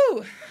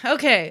 Whew.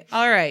 Okay.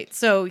 All right.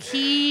 So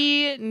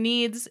he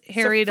needs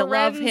Harry to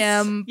love Friends-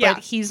 him, but yeah.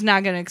 he's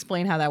not going to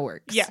explain how that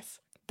works. Yes.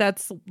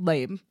 That's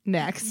lame.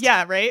 Next.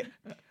 Yeah, right?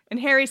 And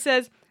Harry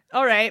says,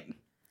 all right,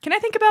 can I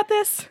think about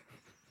this?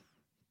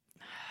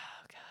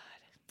 Oh,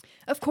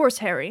 God. Of course,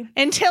 Harry.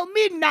 Until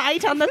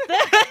midnight on the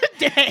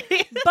third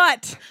day.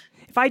 But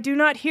if I do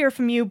not hear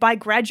from you by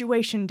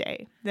graduation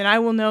day, then I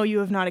will know you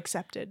have not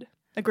accepted.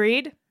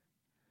 Agreed?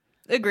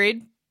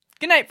 Agreed.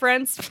 Good night,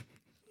 friends.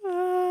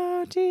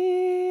 Oh,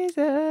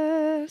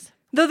 Jesus.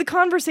 Though the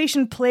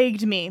conversation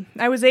plagued me,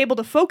 I was able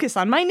to focus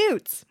on my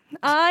newts.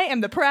 I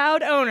am the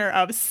proud owner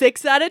of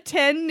 6 out of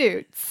 10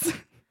 newts.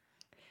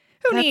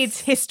 Who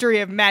needs history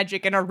of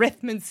magic and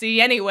arithmancy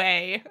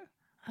anyway?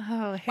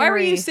 Oh, Harry. Why were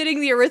you sitting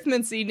the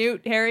arithmancy,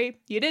 Newt, Harry?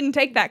 You didn't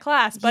take that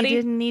class, buddy. You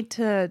didn't need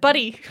to.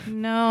 Buddy.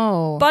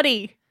 No.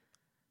 Buddy.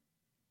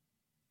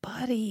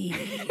 Buddy.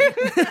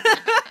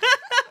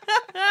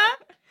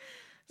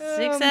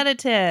 6 out of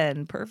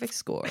 10. Perfect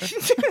score.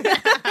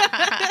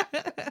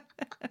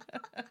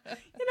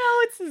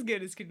 It's as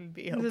good as can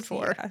be hoped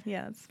for.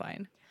 Yeah, it's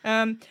fine.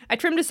 I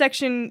trimmed a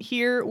section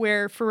here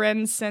where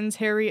Ferenz sends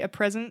Harry a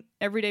present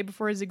every day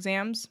before his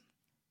exams.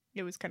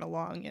 It was kind of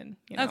long and,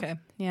 Okay.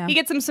 Yeah. He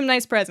gets him some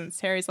nice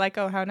presents. Harry's like,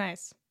 oh, how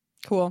nice.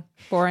 Cool.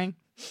 Boring.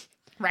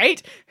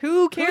 Right?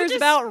 Who cares just-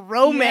 about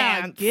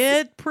romance?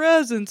 Yeah, get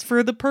presents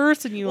for the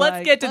person you like.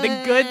 Let's get to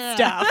the good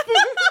stuff.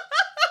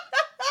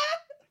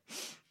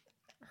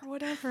 Or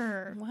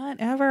whatever.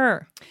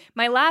 Whatever.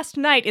 My last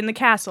night in the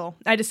castle,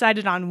 I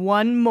decided on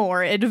one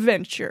more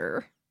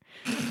adventure.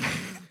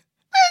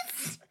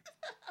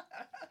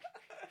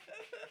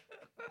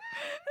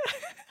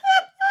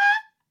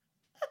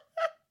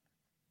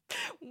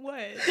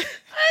 What?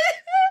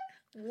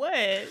 What?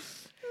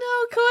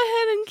 No, go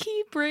ahead and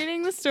keep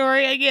reading the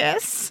story, I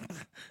guess.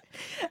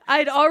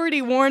 I'd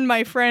already warned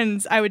my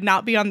friends I would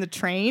not be on the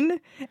train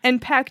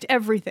and packed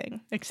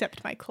everything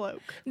except my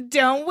cloak.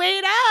 Don't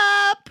wait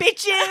up,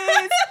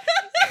 Bitches!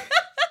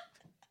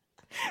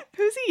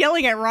 Who's he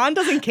yelling at? Ron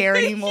doesn't care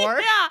anymore.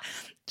 Yeah,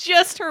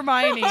 just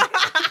Hermione.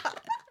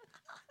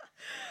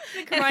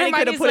 Hermione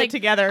could have put it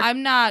together.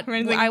 I'm not.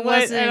 Hermione's like, I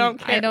 "What? wasn't. I don't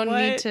care.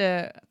 need What?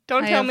 to.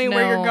 Don't I tell have me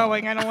where you're no-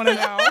 going. I don't want to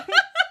know.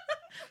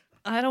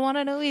 I don't want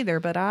to know either,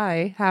 but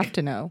I have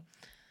to know.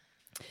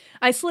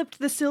 I slipped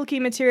the silky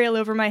material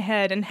over my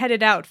head and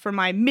headed out for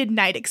my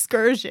midnight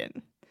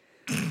excursion.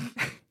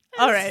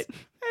 All right.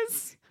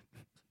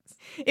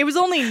 It was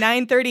only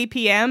 9:30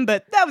 p.m.,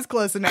 but that was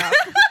close enough.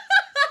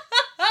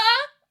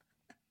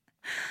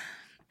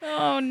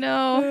 Oh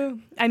no.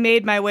 I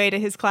made my way to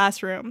his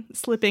classroom,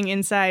 slipping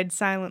inside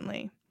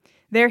silently.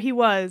 There he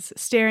was,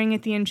 staring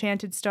at the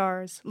enchanted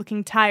stars,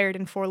 looking tired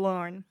and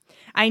forlorn.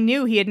 I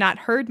knew he had not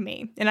heard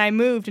me, and I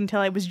moved until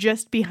I was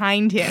just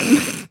behind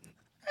him.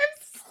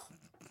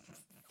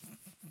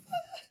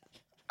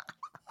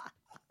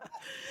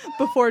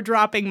 Before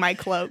dropping my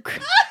cloak.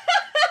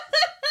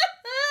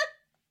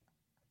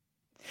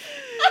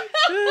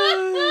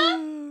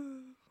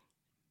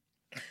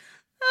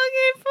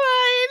 Okay,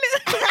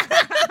 fine.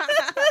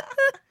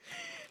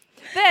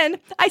 Then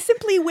I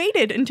simply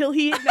waited until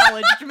he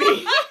acknowledged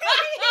me.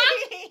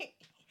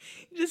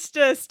 Just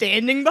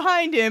standing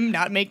behind him,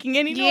 not making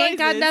any You noises. ain't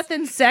got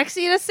nothing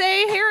sexy to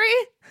say, Harry?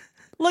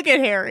 Look at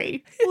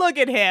Harry. Look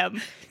at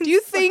him. Do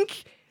you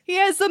think he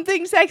has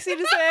something sexy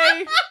to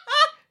say?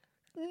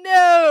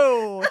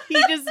 No,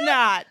 he does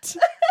not.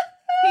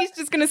 He's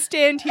just going to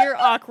stand here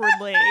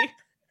awkwardly.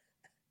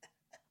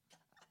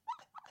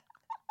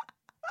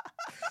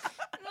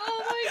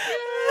 Oh my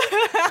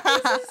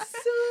god. This is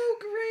so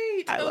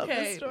great. I love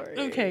this story.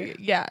 Okay,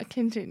 yeah,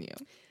 continue.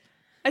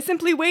 I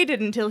simply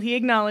waited until he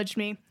acknowledged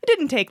me. It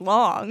didn't take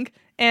long,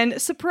 and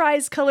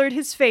surprise colored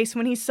his face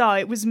when he saw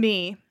it was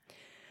me.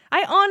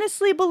 I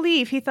honestly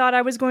believe he thought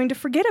I was going to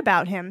forget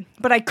about him,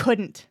 but I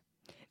couldn't.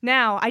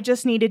 Now I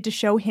just needed to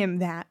show him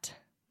that.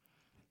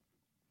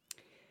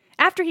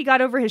 After he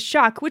got over his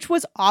shock, which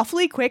was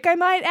awfully quick, I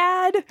might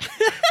add.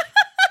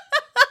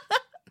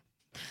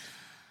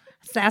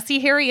 Sassy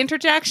Harry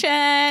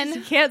interjection.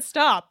 He can't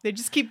stop. They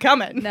just keep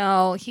coming.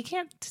 No, he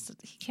can't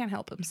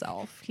help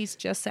himself. He's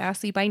just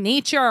sassy by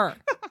nature.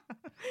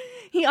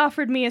 He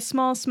offered me a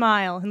small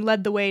smile and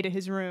led the way to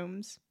his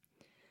rooms.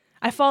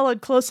 I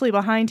followed closely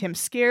behind him,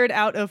 scared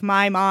out of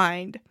my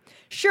mind.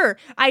 Sure,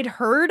 I'd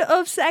heard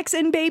of sex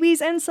and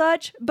babies and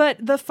such, but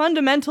the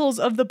fundamentals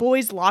of the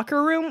boys'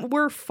 locker room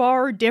were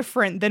far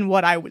different than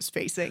what I was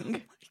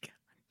facing.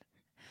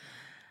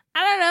 I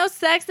don't know,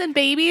 sex and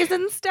babies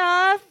and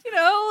stuff. You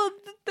know,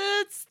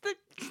 that's the...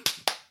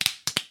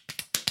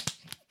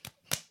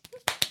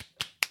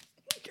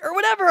 or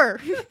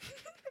whatever.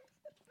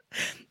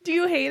 Do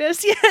you hate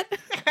us yet?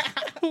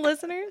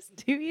 Listeners,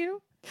 do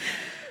you?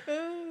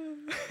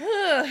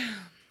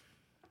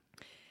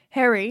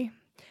 Harry,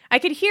 I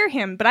could hear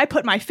him, but I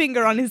put my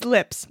finger on his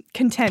lips,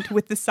 content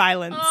with the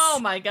silence. Oh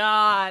my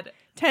god.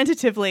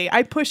 Tentatively,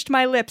 I pushed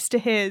my lips to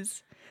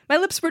his. My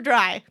lips were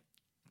dry.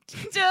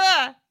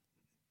 Duh.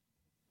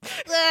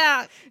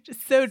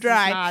 Just so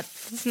dry.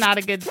 It's not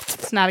a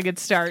good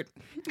start.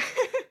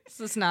 This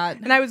is not.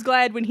 And I was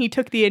glad when he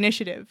took the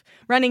initiative,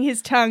 running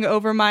his tongue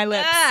over my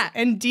lips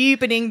and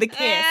deepening the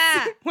kiss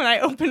when I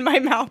opened my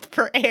mouth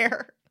for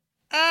air.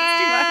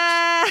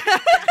 It's too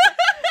much.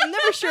 I'm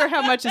never sure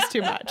how much is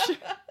too much.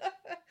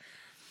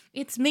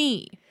 It's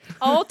me.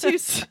 All too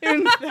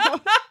soon, though.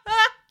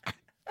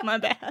 My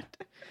bad.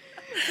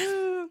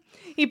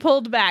 He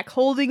pulled back,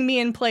 holding me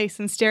in place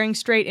and staring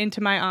straight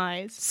into my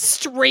eyes.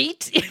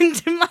 Straight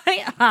into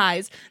my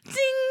eyes.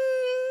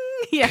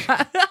 Ding!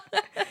 Yeah.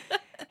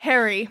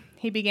 Harry,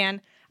 he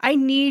began, I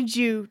need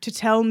you to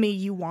tell me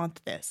you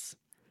want this.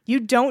 You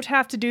don't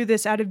have to do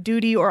this out of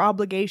duty or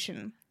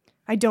obligation.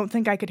 I don't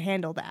think I could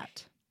handle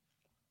that.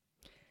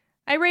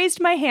 I raised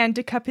my hand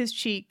to cup his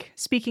cheek,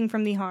 speaking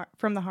from the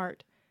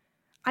heart.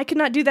 I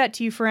cannot do that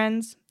to you,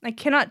 friends. I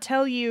cannot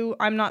tell you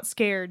I'm not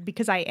scared,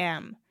 because I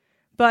am.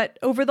 But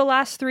over the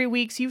last 3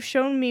 weeks, you've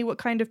shown me what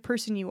kind of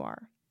person you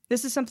are.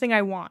 This is something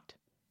I want.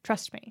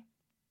 Trust me.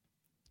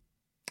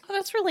 Oh,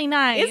 that's really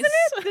nice. Isn't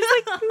it? This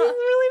is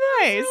really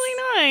nice. Really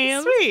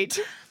nice. Sweet.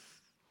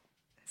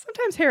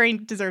 Sometimes Harry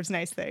deserves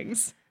nice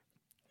things.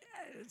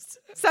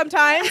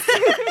 Sometimes.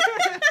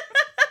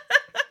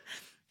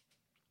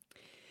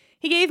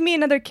 He gave me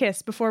another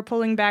kiss before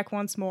pulling back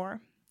once more.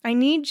 I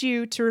need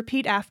you to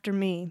repeat after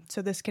me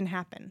so this can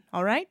happen,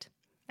 all right?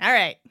 All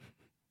right.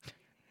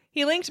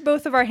 He linked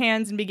both of our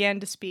hands and began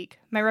to speak,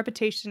 my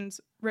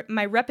repetitions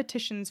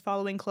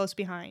following close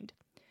behind.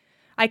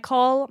 I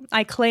call,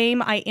 I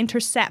claim, I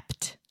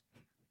intercept.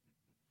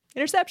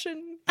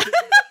 Interception.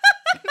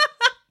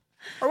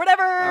 Or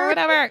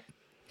whatever.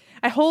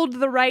 I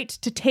hold the right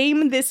to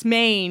tame this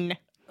mane.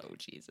 Oh,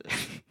 Jesus.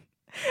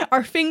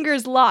 Our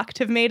fingers locked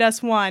have made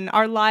us one,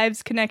 our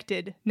lives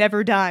connected,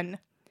 never done.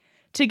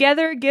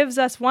 Together gives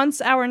us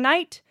once our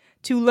night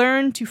to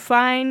learn, to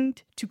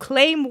find, to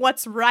claim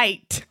what's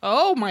right.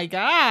 Oh my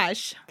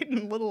gosh. Getting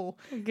a little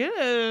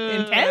Good.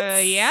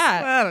 intense.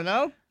 Yeah. I don't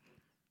know.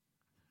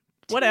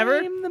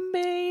 Whatever. Tame the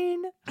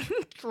mane.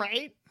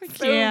 Right?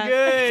 So can't.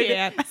 good. I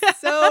can't.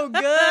 So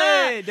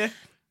good.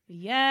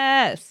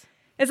 Yes.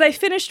 As I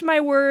finished my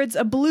words,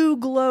 a blue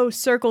glow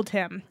circled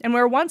him, and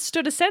where once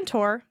stood a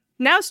centaur,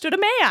 now stood a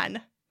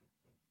man.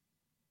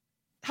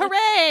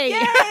 Hooray!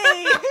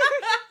 Yay!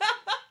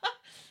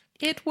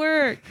 It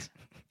worked.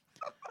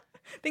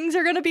 Things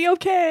are gonna be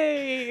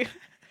okay.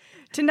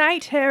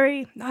 Tonight,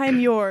 Harry, I am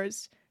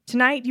yours.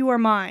 Tonight, you are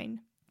mine.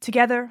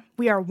 Together,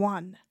 we are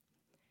one.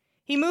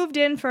 He moved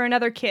in for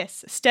another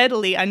kiss,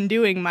 steadily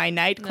undoing my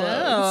night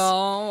clothes.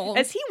 Oh.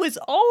 As he was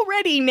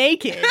already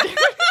naked.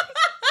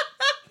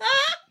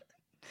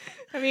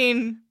 I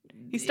mean,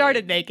 he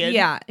started naked.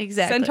 Yeah,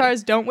 exactly.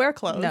 Centaurs don't wear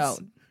clothes. No.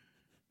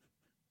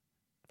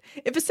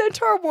 If a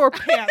centaur wore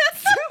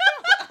pants.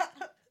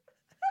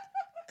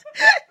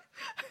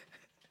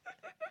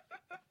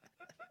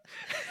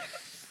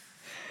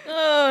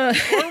 Or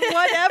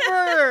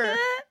whatever.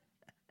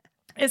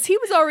 As he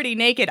was already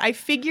naked, I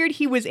figured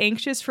he was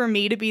anxious for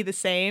me to be the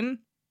same.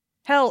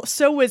 Hell,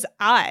 so was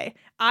I.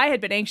 I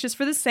had been anxious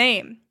for the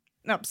same.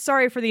 No,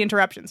 sorry for the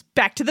interruptions.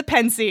 Back to the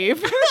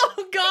pensieve.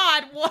 Oh,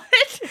 God,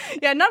 what?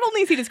 Yeah, not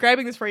only is he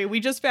describing this for you, we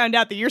just found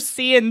out that you're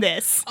seeing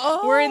this.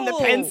 We're in the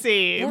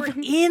pensieve. We're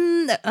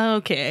in the...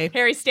 Okay.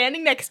 Harry's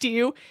standing next to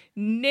you,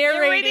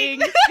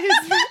 narrating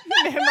his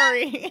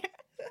memory.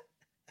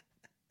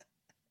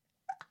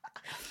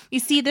 You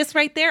see this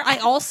right there? I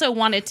also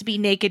wanted to be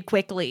naked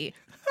quickly.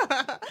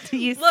 Do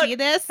you Look, see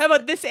this? How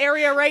about this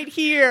area right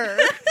here?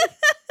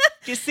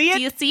 Do you see it?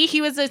 Do you see?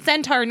 He was a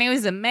centaur, now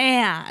he's a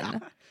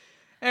man.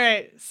 All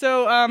right,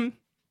 so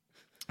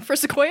for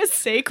Sequoia's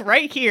sake,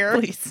 right here,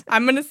 Please.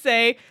 I'm gonna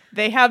say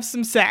they have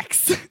some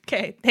sex.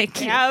 Okay, thank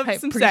you. Have I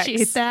some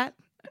appreciate sex. that.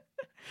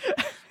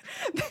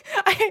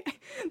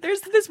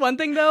 There's this one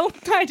thing though.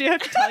 I do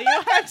have to tell you.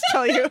 I have to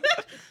tell you.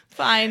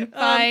 Fine.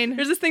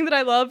 There's this thing that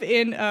I love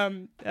in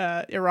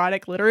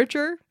erotic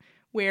literature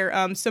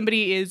where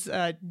somebody is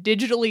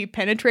digitally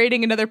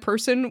penetrating another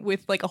person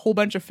with like a whole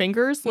bunch of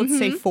fingers. Let's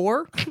say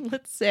 4.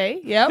 Let's say.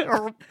 Yep.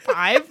 Or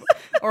 5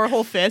 or a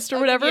whole fist or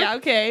whatever. Yeah,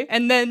 okay.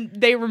 And then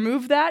they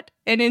remove that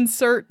and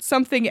insert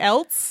something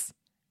else,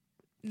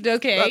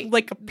 Okay.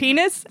 like a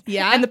penis.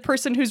 Yeah. And the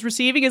person who's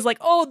receiving is like,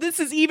 oh, this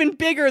is even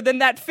bigger than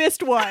that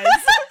fist was.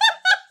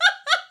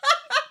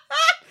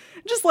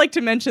 Just like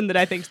to mention that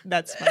I think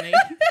that's funny.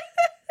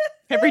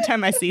 Every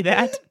time I see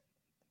that.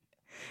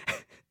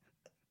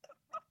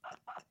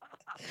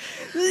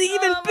 This is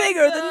even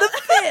bigger than the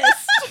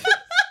fist.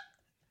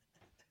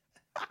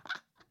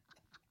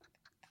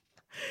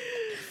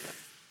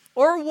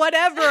 Or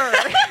whatever.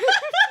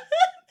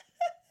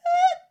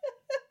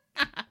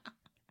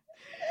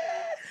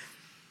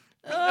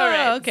 All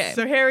right. Okay.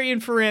 So Harry and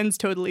Firenze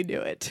totally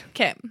do it.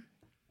 Okay.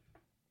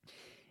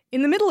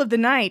 In the middle of the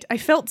night, I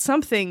felt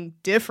something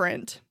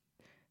different.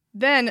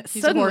 Then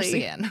He's suddenly, a horse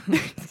again.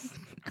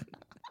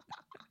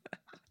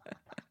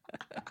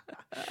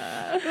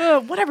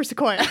 Whatever,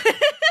 Sequoia.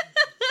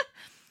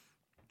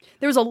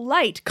 There was a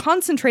light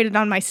concentrated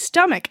on my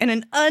stomach and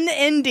an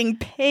unending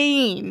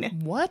pain.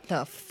 What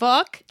the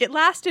fuck? It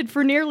lasted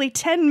for nearly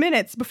 10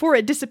 minutes before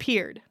it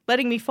disappeared,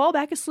 letting me fall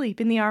back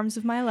asleep in the arms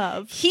of my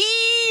love.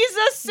 He's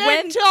a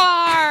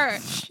centaur!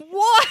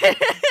 What?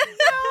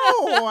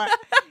 No!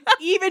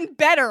 Even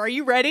better. Are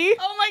you ready?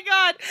 Oh my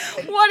god.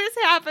 What is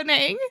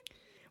happening?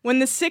 When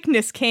the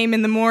sickness came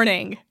in the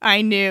morning,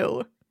 I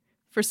knew.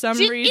 For some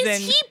reason,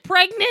 Is he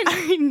pregnant?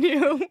 I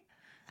knew.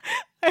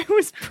 I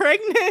was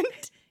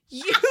pregnant.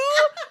 You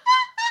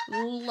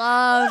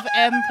love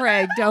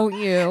Mpreg, don't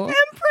you?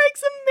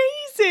 Mpreg's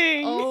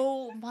amazing.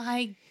 Oh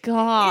my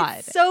god.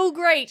 It's so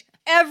great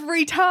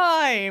every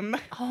time.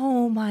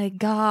 Oh my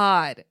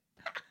god.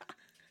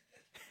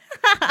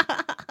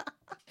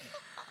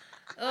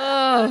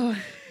 Oh.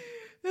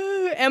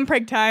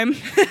 Mpreg time.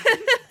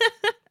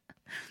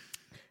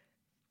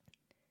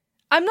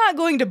 I'm not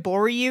going to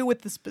bore you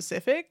with the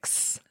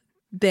specifics.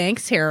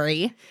 Thanks,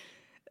 Harry.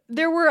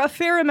 There were a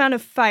fair amount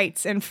of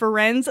fights and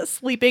Firenze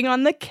sleeping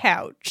on the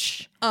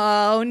couch.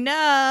 Oh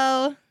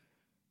no.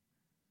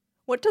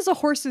 What does a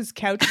horse's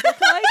couch look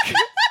like?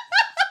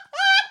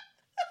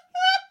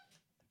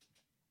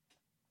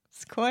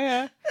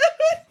 Sequoia.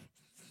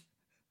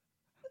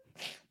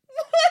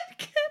 What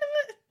kind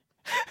of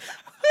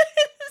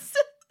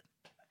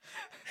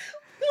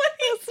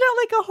It's not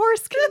like a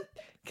horse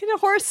can a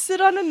horse sit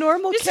on a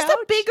normal It's couch? just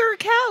a bigger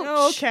couch.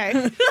 Oh,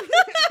 okay.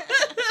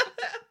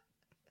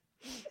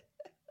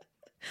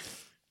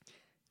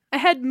 I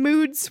had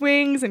mood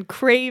swings and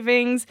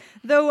cravings,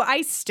 though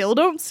I still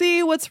don't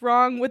see what's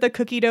wrong with a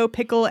cookie dough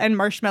pickle and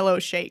marshmallow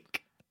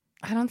shake.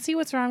 I don't see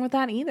what's wrong with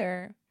that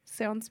either.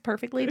 Sounds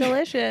perfectly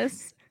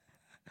delicious.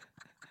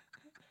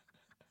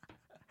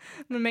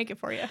 I'm gonna make it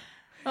for you.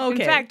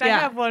 Okay. In fact, I yeah.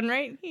 have one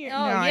right here.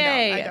 Oh, no,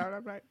 yay. I don't.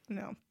 I'm not,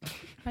 no.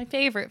 My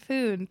favorite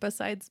food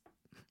besides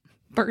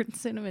burnt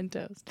cinnamon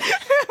toast.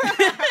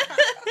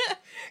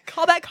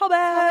 Call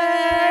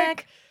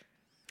back.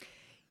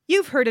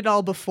 You've heard it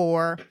all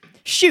before.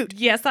 Shoot.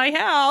 Yes, I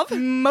have.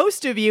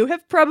 Most of you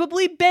have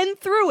probably been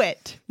through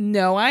it.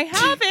 No, I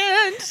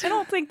haven't. I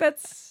don't think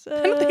that's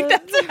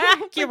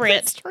accurate.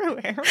 That's true,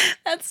 Harry.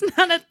 That's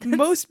not a.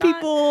 Most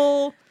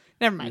people.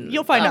 Never mind.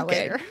 You'll find out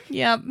later.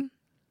 Yep.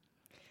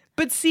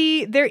 But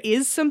see, there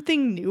is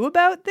something new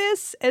about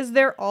this, as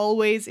there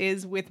always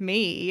is with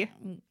me.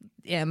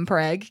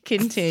 Mpreg,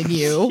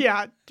 continue.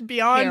 Yeah,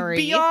 beyond Harry.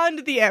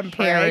 beyond the Mpreg.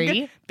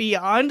 Harry.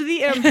 Beyond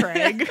the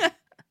Mpreg.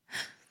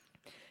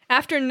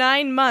 After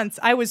 9 months,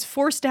 I was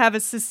forced to have a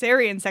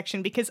cesarean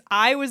section because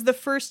I was the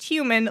first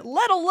human,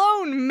 let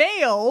alone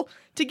male,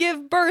 to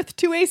give birth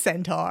to a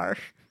centaur.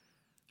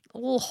 A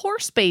little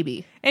horse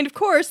baby. And of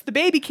course, the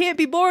baby can't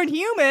be born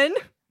human.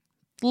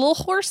 Little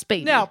horse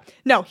baby.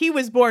 No, he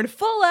was born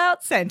full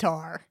out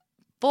centaur.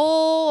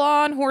 Full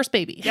on horse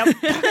baby. Yep.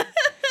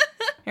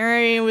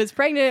 Harry was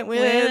pregnant with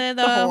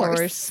the a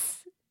horse.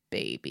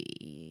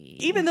 baby.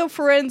 Even though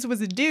Ferenz was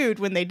a dude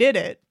when they did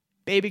it,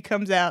 baby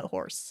comes out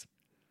horse.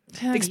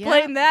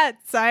 Explain that,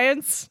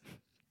 science.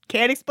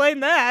 Can't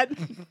explain that.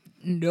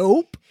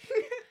 Nope.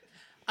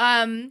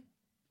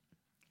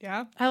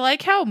 Yeah. I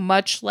like how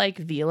much like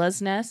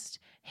Vila's nest,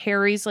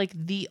 Harry's like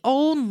the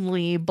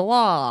only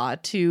blah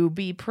to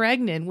be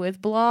pregnant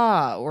with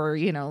blah, or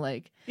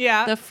like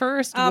Yeah. the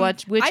first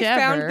whichever. I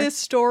found this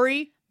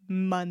story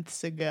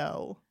months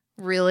ago.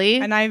 Really?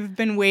 And I've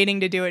been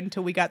waiting to do it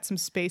until we got some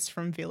space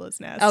from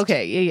Vila's nest.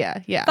 Okay,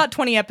 yeah. Thought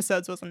 20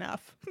 episodes was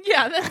enough.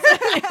 Yeah,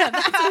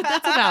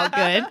 that's about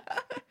good.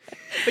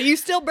 But you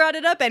still brought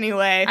it up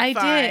anyway. I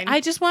Fine. did. I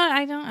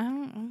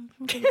don't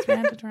think it's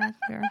meant to track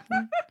here.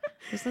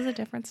 This is a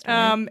different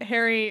story.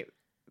 Harry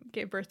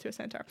gave birth to a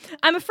centaur.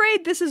 I'm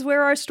afraid this is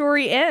where our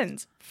story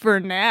ends.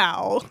 For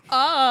now.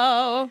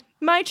 Oh.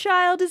 My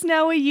child is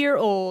now a year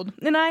old,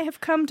 and I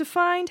have come to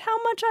find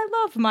how much I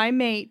love my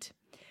mate.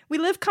 We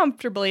live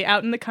comfortably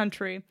out in the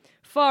country,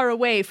 far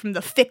away from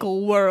the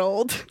fickle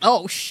world.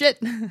 Oh, shit.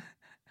 What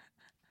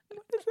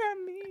does that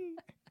mean?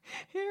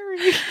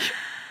 Harry.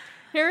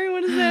 Harry,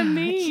 what does that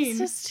mean? He's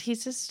just,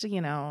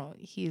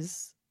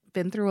 he's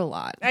been through a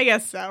lot. I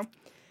guess so.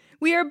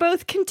 We are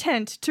both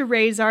content to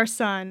raise our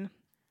son.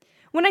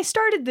 When I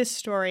started this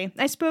story,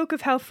 I spoke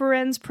of how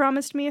Ferenz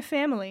promised me a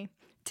family.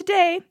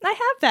 Today, I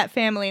have that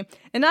family,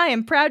 and I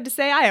am proud to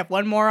say I have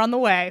one more on the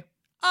way.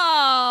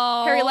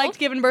 Oh. Harry liked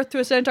giving birth to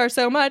a centaur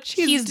so much,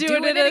 he's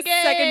doing it a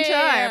second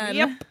time.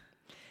 Yep.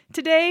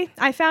 Today,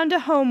 I found a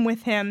home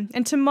with him,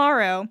 and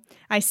tomorrow,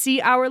 I see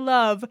our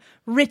love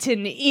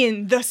written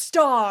in the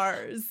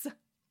stars.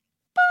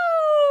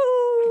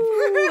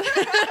 Boo!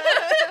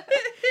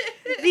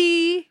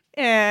 The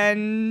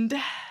end.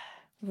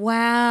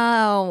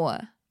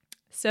 Wow.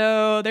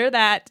 So there's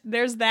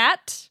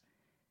that.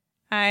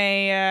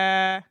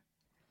 I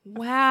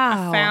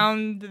Wow.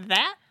 found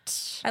that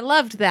I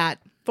loved that.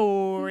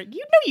 for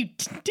you. No, you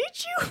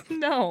did you?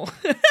 No.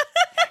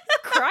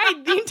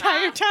 Cried the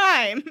entire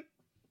time.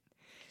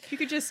 You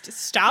could just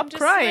stop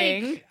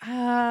crying.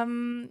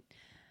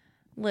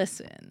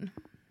 Listen.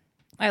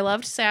 I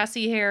loved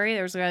Sassy Harry.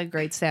 There was a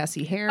great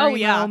Sassy Harry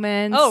moments.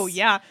 moments. Oh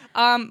yeah.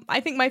 I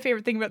think my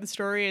favorite thing about the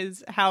story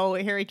is how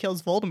Harry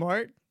kills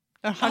Voldemort.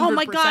 100%. Oh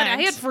my god, I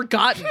had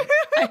forgotten.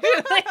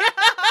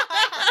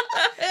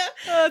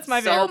 That's my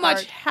favorite So much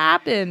part.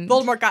 happened.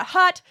 Voldemort got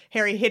hot,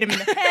 Harry hit him in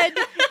the head,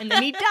 and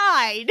then he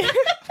died.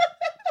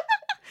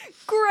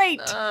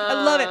 Great. I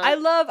love it. I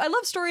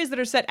love stories that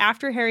are set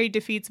after Harry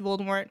defeats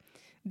Voldemort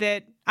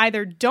that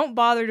either don't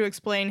bother to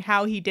explain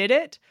how he did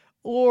it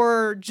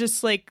or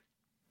just like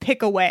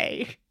pick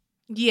away.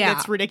 Yeah.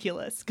 That's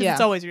ridiculous because Yeah.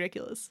 it's always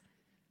ridiculous.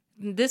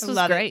 This I was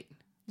love it. great. It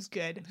was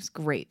good. It was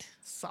great.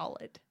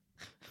 Solid.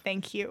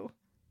 Thank you.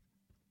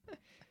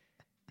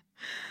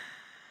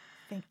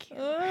 Thank you.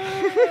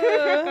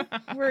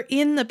 We're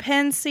in the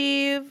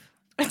pensive.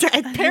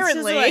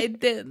 Apparently.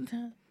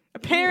 When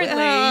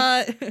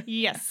Apparently.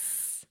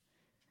 Yes.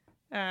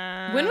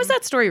 was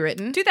that story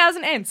written?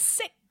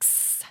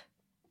 2006.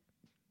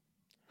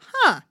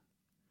 Huh.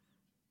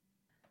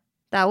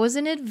 That was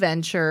an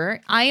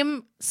adventure. I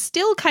am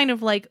still kind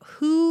of like,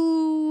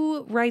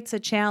 who writes a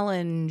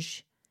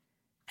challenge?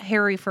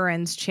 Harry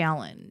Ferenz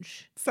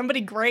challenge.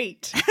 Somebody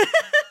great.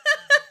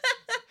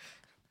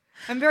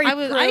 I'm very pro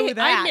that.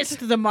 I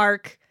missed the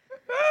mark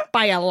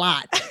by a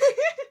lot.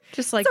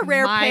 Just like It's a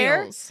rare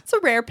pair. miles. It's a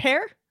rare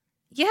pair.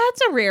 Yeah,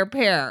 it's a rare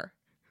pair.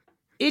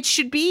 It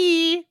should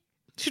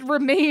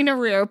remain a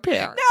rare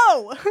pair.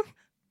 No.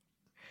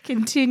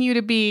 Continue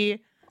to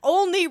be.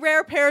 Only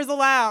rare pairs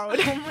allowed.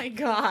 Oh my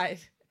god.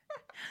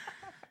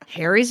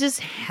 Harry's just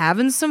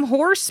having some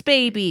horse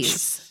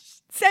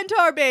babies.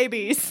 Centaur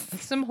babies.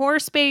 Some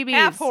horse babies.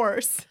 Half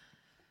horse.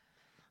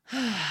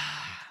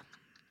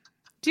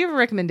 Do you have a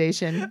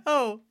recommendation?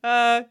 Oh,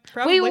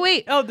 probably.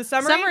 Wait. Oh, the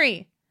summary?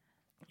 Summary.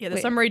 Yeah, the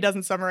Wait. summary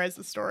doesn't summarize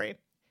the story. It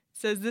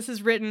says this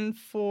is written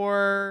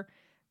for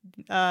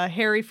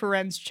Harry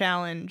Ferenz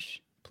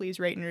challenge. Please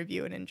rate and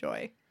review and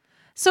enjoy.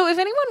 So if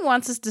anyone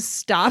wants us to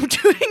stop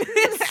doing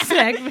this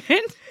segment.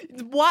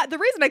 The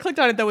reason I clicked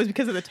on it though was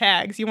because of the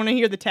tags. You want to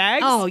hear the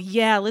tags? Oh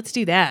yeah, let's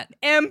do that.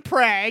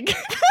 Mpreg.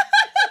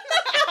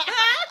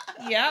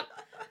 Yep.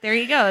 There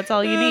you go. That's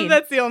all you need.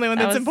 That's the only one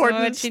That that's was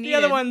important. what you The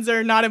other needed. ones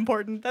are not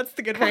important. That's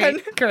the good Great,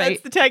 one. great.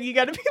 That's the tag you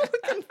got to be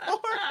looking for.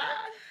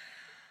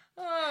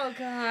 Oh,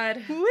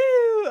 God.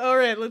 Woo! All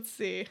right, let's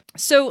see.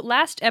 So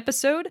last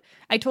episode,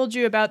 I told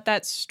you about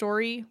that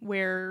story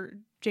where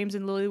James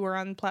and Lily were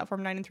on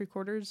platform 9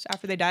 3/4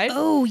 after they died.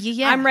 Oh,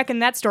 yeah. I'm wrecking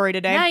that story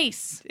today.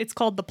 Nice. It's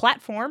called The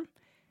Platform,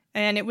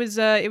 and it was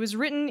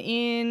written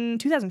in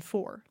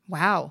 2004.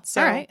 Wow.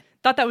 So All right.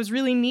 thought that was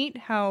really neat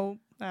how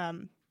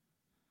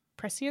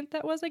prescient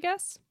that was, I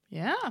guess.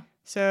 Yeah.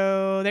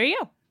 So there you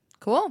go.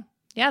 Cool.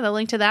 Yeah, the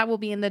link to that will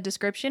be in the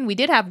description. We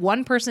did have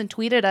one person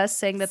tweet at us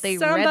saying that they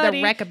read Somebody-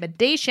 the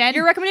recommendation.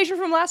 Your recommendation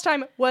from last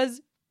time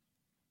was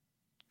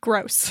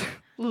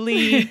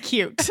grossly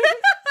cute.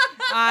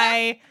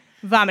 I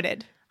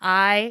vomited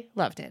I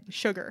loved it.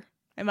 sugar.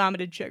 I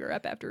vomited sugar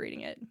up after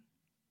reading it.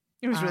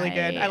 It was really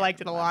good. I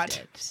liked it a lot.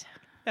 it.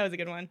 That was a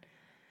good one.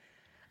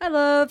 I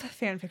love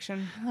fan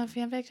fiction, I love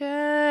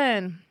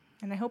fanfiction.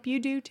 and I hope you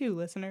do too,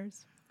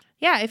 listeners.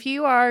 Yeah, if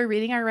you are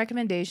reading our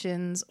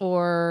recommendations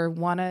or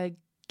want to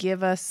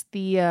give us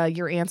the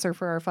your answer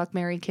for our Fuck,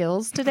 Marry,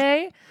 Kills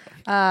today,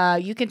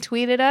 you can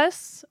tweet at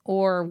us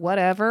or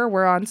whatever.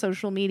 We're on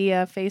social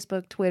media,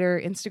 Facebook,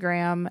 Twitter,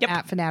 Instagram, Yep.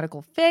 at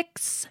Fanatical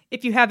Fix.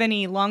 If you have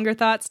any longer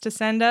thoughts to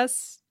send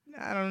us,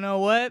 I don't know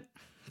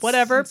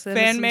whatever, Send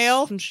us fan some-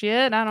 mail. Some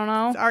shit, I don't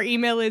know. Our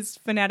email is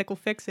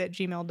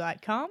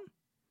fanaticalfix@gmail.com.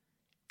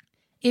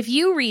 If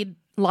you read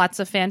lots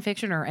of fan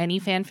fiction or any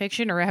fan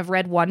fiction or have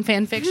read one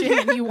fan fiction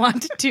and you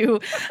want to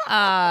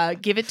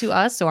give it to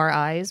us so our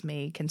eyes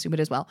may consume it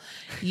as well,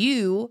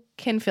 you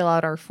can fill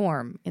out our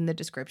form in the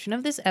description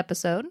of this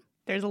episode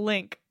There's a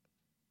link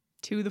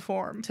to the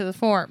form. to the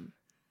form.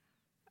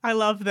 I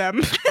love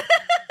them.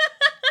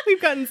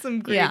 We've gotten some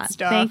great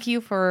stuff. Thank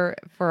you for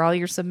all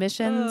your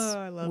submissions. Oh,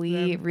 I love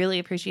we them. really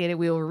appreciate it.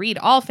 We will read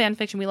all fan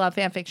fiction. We love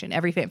fan fiction,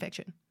 every fan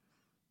fiction.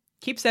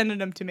 Keep sending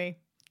them to me.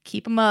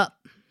 Keep them up.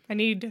 I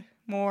need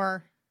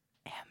more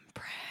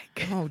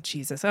M-Preg. Oh,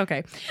 Jesus.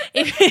 Okay.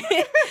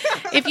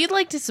 If you'd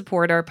like to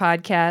support our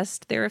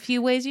podcast, there are a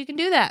few ways you can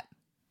do that.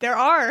 There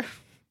are. Do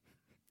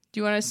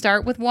you want to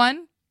start with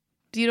one?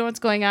 Do you know what's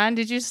going on?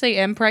 Did you just say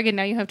MPreg and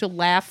now you have to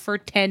laugh for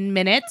 10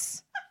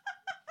 minutes?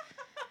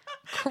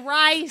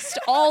 Christ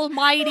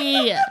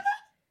almighty.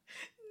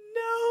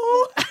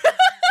 No.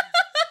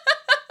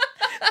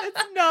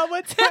 That's not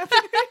what's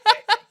happening.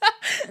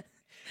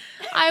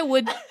 I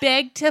would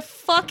beg to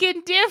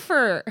fucking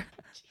differ.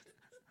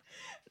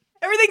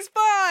 Everything's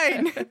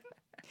fine.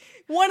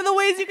 One of the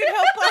ways you can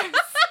help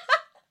us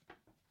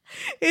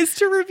is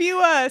to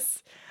review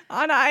us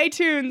on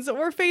iTunes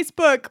or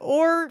Facebook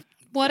or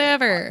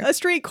Whatever. a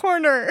street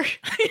corner.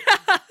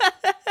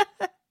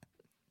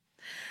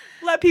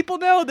 Let people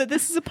know that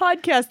this is a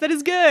podcast that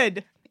is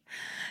good.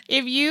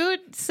 If you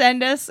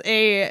send us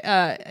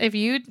if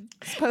you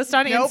post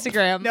on Nope.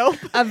 Instagram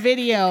a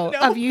video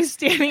Nope. of you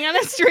standing on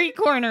a street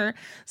corner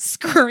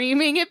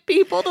screaming at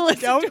people to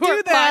listen Don't to do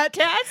our that.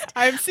 podcast,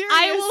 I'm serious.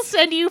 I will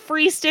send you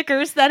free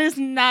stickers. That is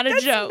not a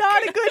That's joke.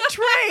 not a good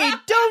trade.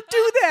 Don't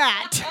do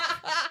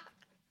that.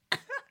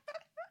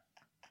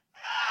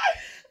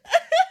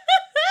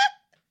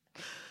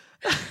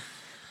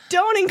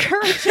 Don't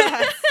encourage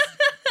us.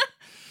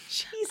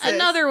 Jesus.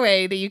 Another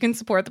way that you can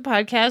support the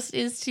podcast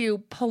is to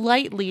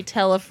politely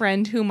tell a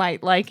friend who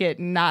might like it,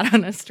 not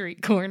on a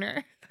street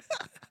corner.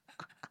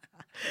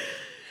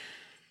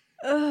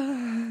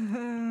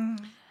 And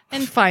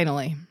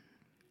finally,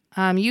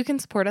 you can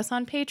support us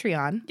on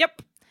Patreon.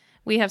 Yep.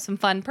 We have some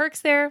fun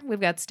perks there.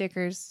 We've got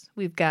stickers.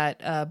 We've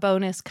got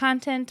bonus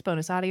content,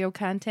 bonus audio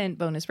content,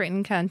 bonus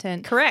written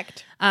content.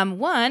 Correct.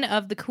 One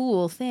of the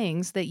cool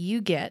things that you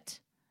get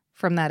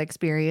from that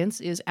experience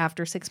is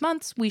after 6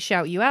 months, we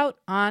shout you out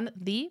on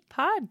the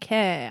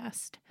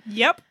podcast.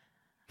 Yep.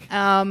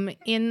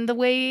 In the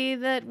way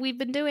that we've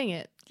been doing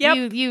it.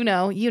 Yep. You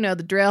know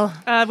the drill.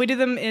 We do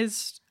them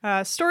as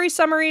story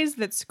summaries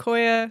that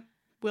Sequoia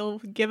will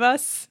give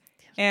us,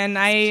 and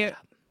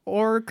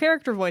or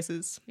character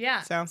voices.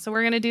 Yeah. So. So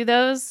we're gonna do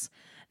those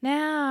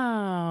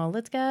now.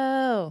 Let's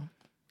go,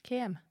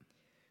 Cam.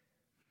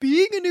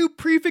 Being a new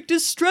prefect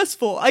is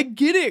stressful. I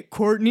get it,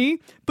 Courtney.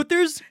 But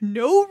there's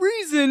no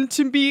reason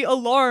to be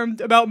alarmed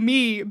about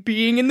me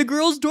being in the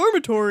girls'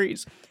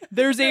 dormitories.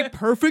 There's a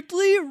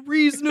perfectly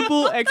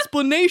reasonable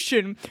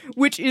explanation,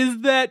 which is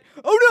that,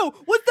 oh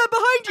no, what's that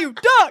behind you?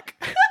 Duck!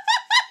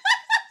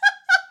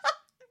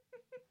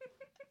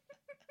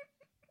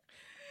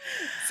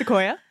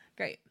 Sequoia?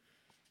 Great.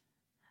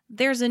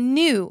 There's a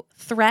new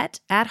threat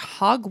at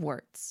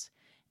Hogwarts.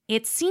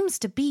 It seems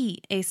to be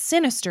a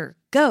sinister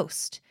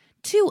ghost.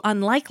 2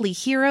 unlikely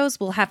heroes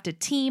will have to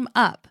team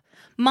up.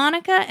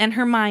 Monica and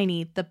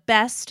Hermione, the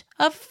best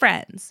of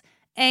friends.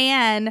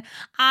 And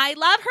I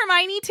love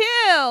Hermione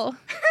too.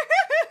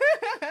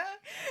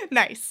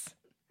 Nice.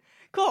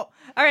 Cool.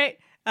 All right.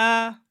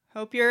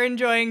 Hope you're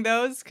enjoying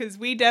those, because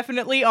we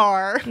definitely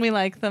are. We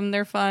like them.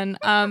 They're fun.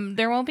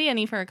 There won't be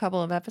any for a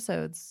couple of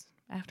episodes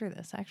after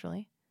this,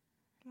 actually.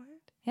 What?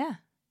 Yeah.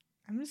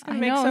 I'm just I going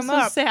to make know, some I'm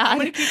so up. sad. I'm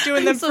going to keep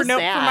doing them I'm so for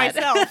sad.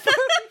 myself.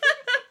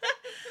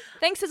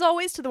 Thanks as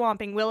always to the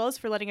Whomping Willows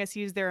for letting us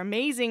use their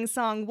amazing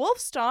song Wolf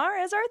Star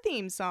as our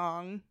theme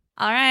song.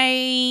 All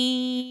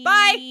right.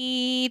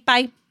 Bye.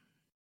 Bye.